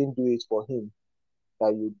you didn't do it for him,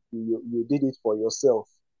 that you did it for yourself.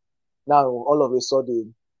 Now, all of a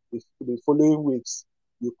sudden, the following weeks,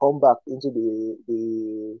 you come back into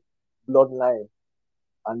the bloodline,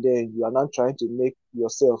 and then you are now trying to make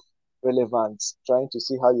yourself relevant, trying to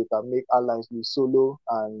see how you can make allies with Solo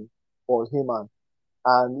and Paul Heyman.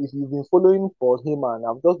 And if you've been following Paul Heyman,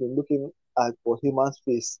 I've just been looking at Paul Heyman's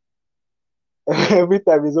face. Every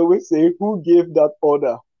time he's always saying, "Who gave that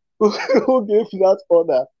order? Who gave that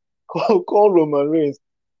order? Call Roman Reigns."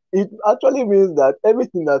 It actually means that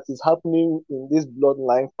everything that is happening in this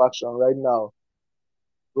bloodline faction right now,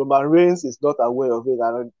 Roman Reigns is not aware of it,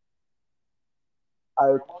 and I,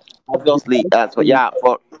 I've Obviously, decided so to, yeah,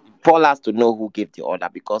 for Paul has to know who gave the order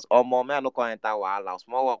because man, I no come enter wahala.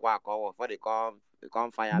 Small work before they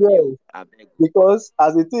come fire me. Oh, yeah, I beg you. because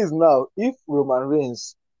as it is now, if Roman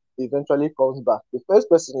Reigns eventually comes back, the first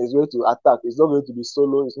person is going to attack is not going to be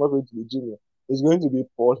Solo, it's not going to be Jimmy, it's going to be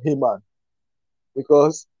Paul Heyman.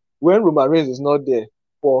 Because when Roman Reigns is not there,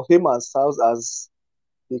 Paul Heyman serves as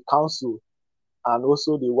the counsel and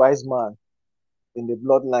also the wise man in the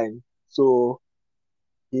bloodline. So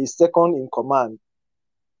he's second in command.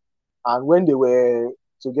 And when they were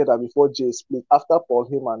together before Jay split, after Paul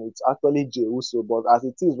Heyman, it's actually Jay Uso. But as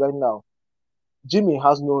it is right now, Jimmy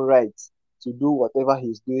has no right to do whatever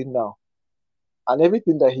he's doing now. And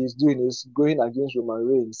everything that he's doing is going against Roman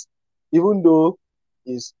Reigns, even though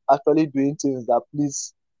he's actually doing things that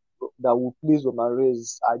will please Roman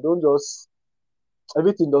Reigns. I don't just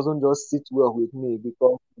everything doesn't just sit well with me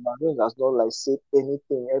because Roman Reigns has not like said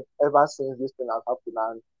anything ever since this thing has happened,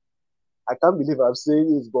 and I can't believe I'm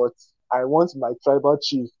saying this, but I want my tribal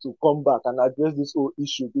chief to come back and address this whole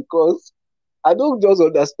issue because I don't just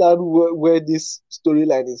understand where this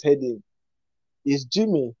storyline is heading. Is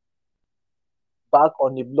Jimmy back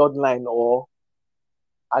on the bloodline, or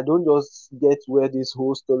I don't just get where this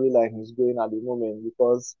whole storyline is going at the moment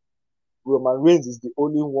because Roman Reigns is the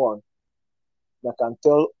only one that can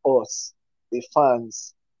tell us, the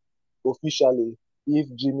fans, officially if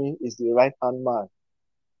Jimmy is the right hand man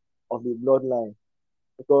of the bloodline.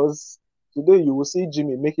 Because today you will see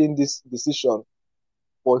Jimmy making this decision.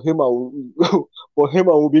 For him, for him,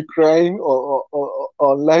 I will be crying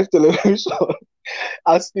on live television,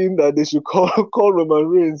 asking that they should call Roman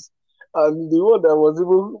Reigns. And the one that was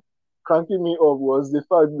even cranking me up was the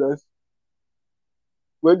fact that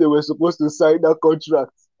when they were supposed to sign that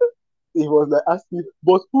contract, He was like asking,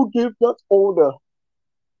 but who gave that order?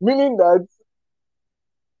 Meaning that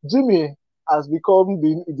Jimmy has become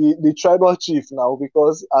the tribal chief now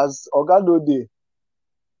because as Oga Dode,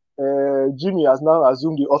 Jimmy has now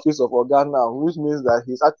assumed the office of Oga now, which means that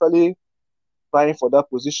he's actually vying for that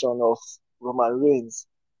position of Roman Reigns.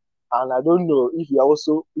 And I don't know if you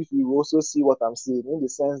also see what I'm saying in the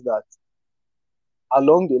sense that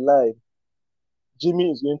along the line,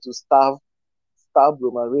 Jimmy is going to stab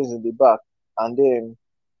Roman Reigns in the back and then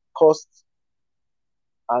cost.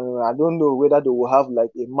 And I don't know whether they will have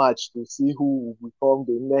like a match to see who will become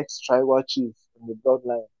the next tribal chief in the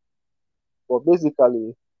bloodline. But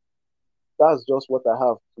basically, that's just what I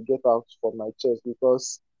have to get out from my chest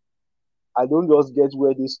because I don't just get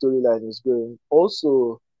where this storyline is going.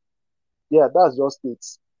 Also, yeah, that's just it.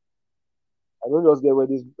 I don't just get where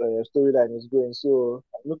this storyline is going. So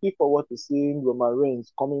I'm looking forward to seeing Roman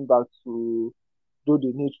Reigns coming back to do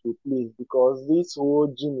the needful, please, because this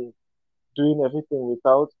whole Jimmy doing everything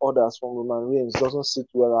without orders from Roman Reigns doesn't sit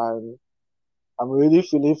well. And I'm really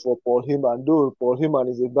feeling for Paul Heyman, though Paul Heyman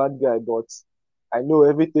is a bad guy, but I know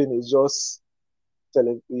everything is just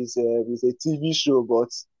is a TV show, but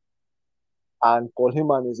and Paul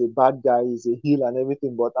Heyman is a bad guy, he's a heel and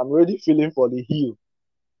everything, but I'm really feeling for the heel.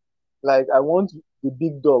 Like I want the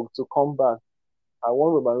big dog to come back. I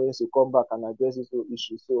want Roman Reigns to come back and address this whole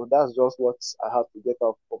issue. So that's just what I have to get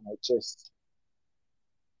out from my chest.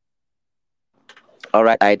 All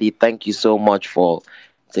right, ID. Thank you so much for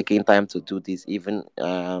taking time to do this. Even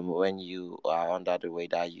when you are under the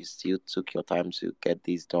weather, you still took your time to get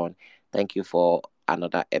this done. Thank you for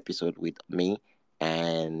another episode with me,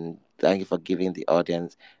 and thank you for giving the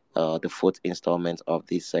audience the fourth installment of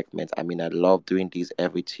this segment. I mean, I love doing this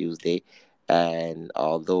every Tuesday. And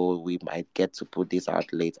although we might get to put this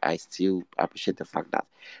out late, I still appreciate the fact that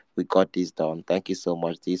we got this done. Thank you so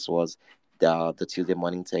much. This was the Tuesday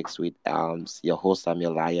morning text with your host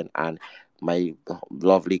Samuel Lyon and my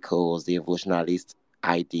lovely co-host, the evolutionalist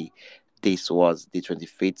ID. This was the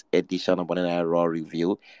 25th edition of Banana Raw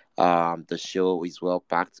Review. The show is well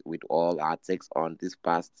packed with all our takes on this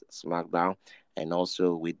past SmackDown and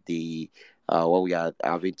also with the what we are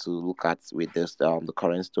having to look at with this the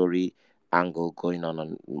current story angle going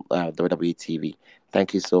on WWE TV.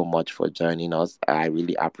 Thank you so much for joining us. I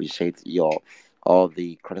really appreciate your all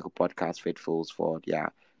the Chronicle Podcast faithfuls for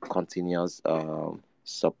their continuous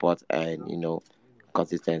support and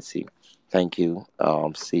consistency. Thank you.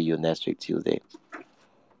 See you next week Tuesday.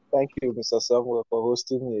 Thank you, Mr. Samuel, for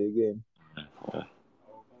hosting me again.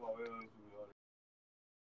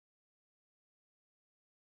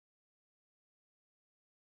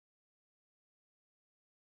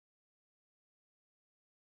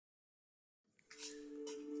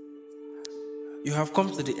 You have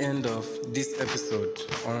come to the end of this episode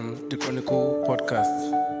on the Chronicle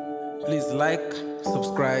Podcast. Please like,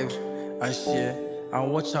 subscribe, and share,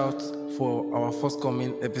 and watch out for our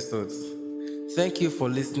forthcoming episodes. Thank you for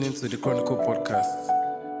listening to the Chronicle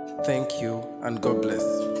Podcast. Thank you, and God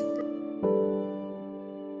bless.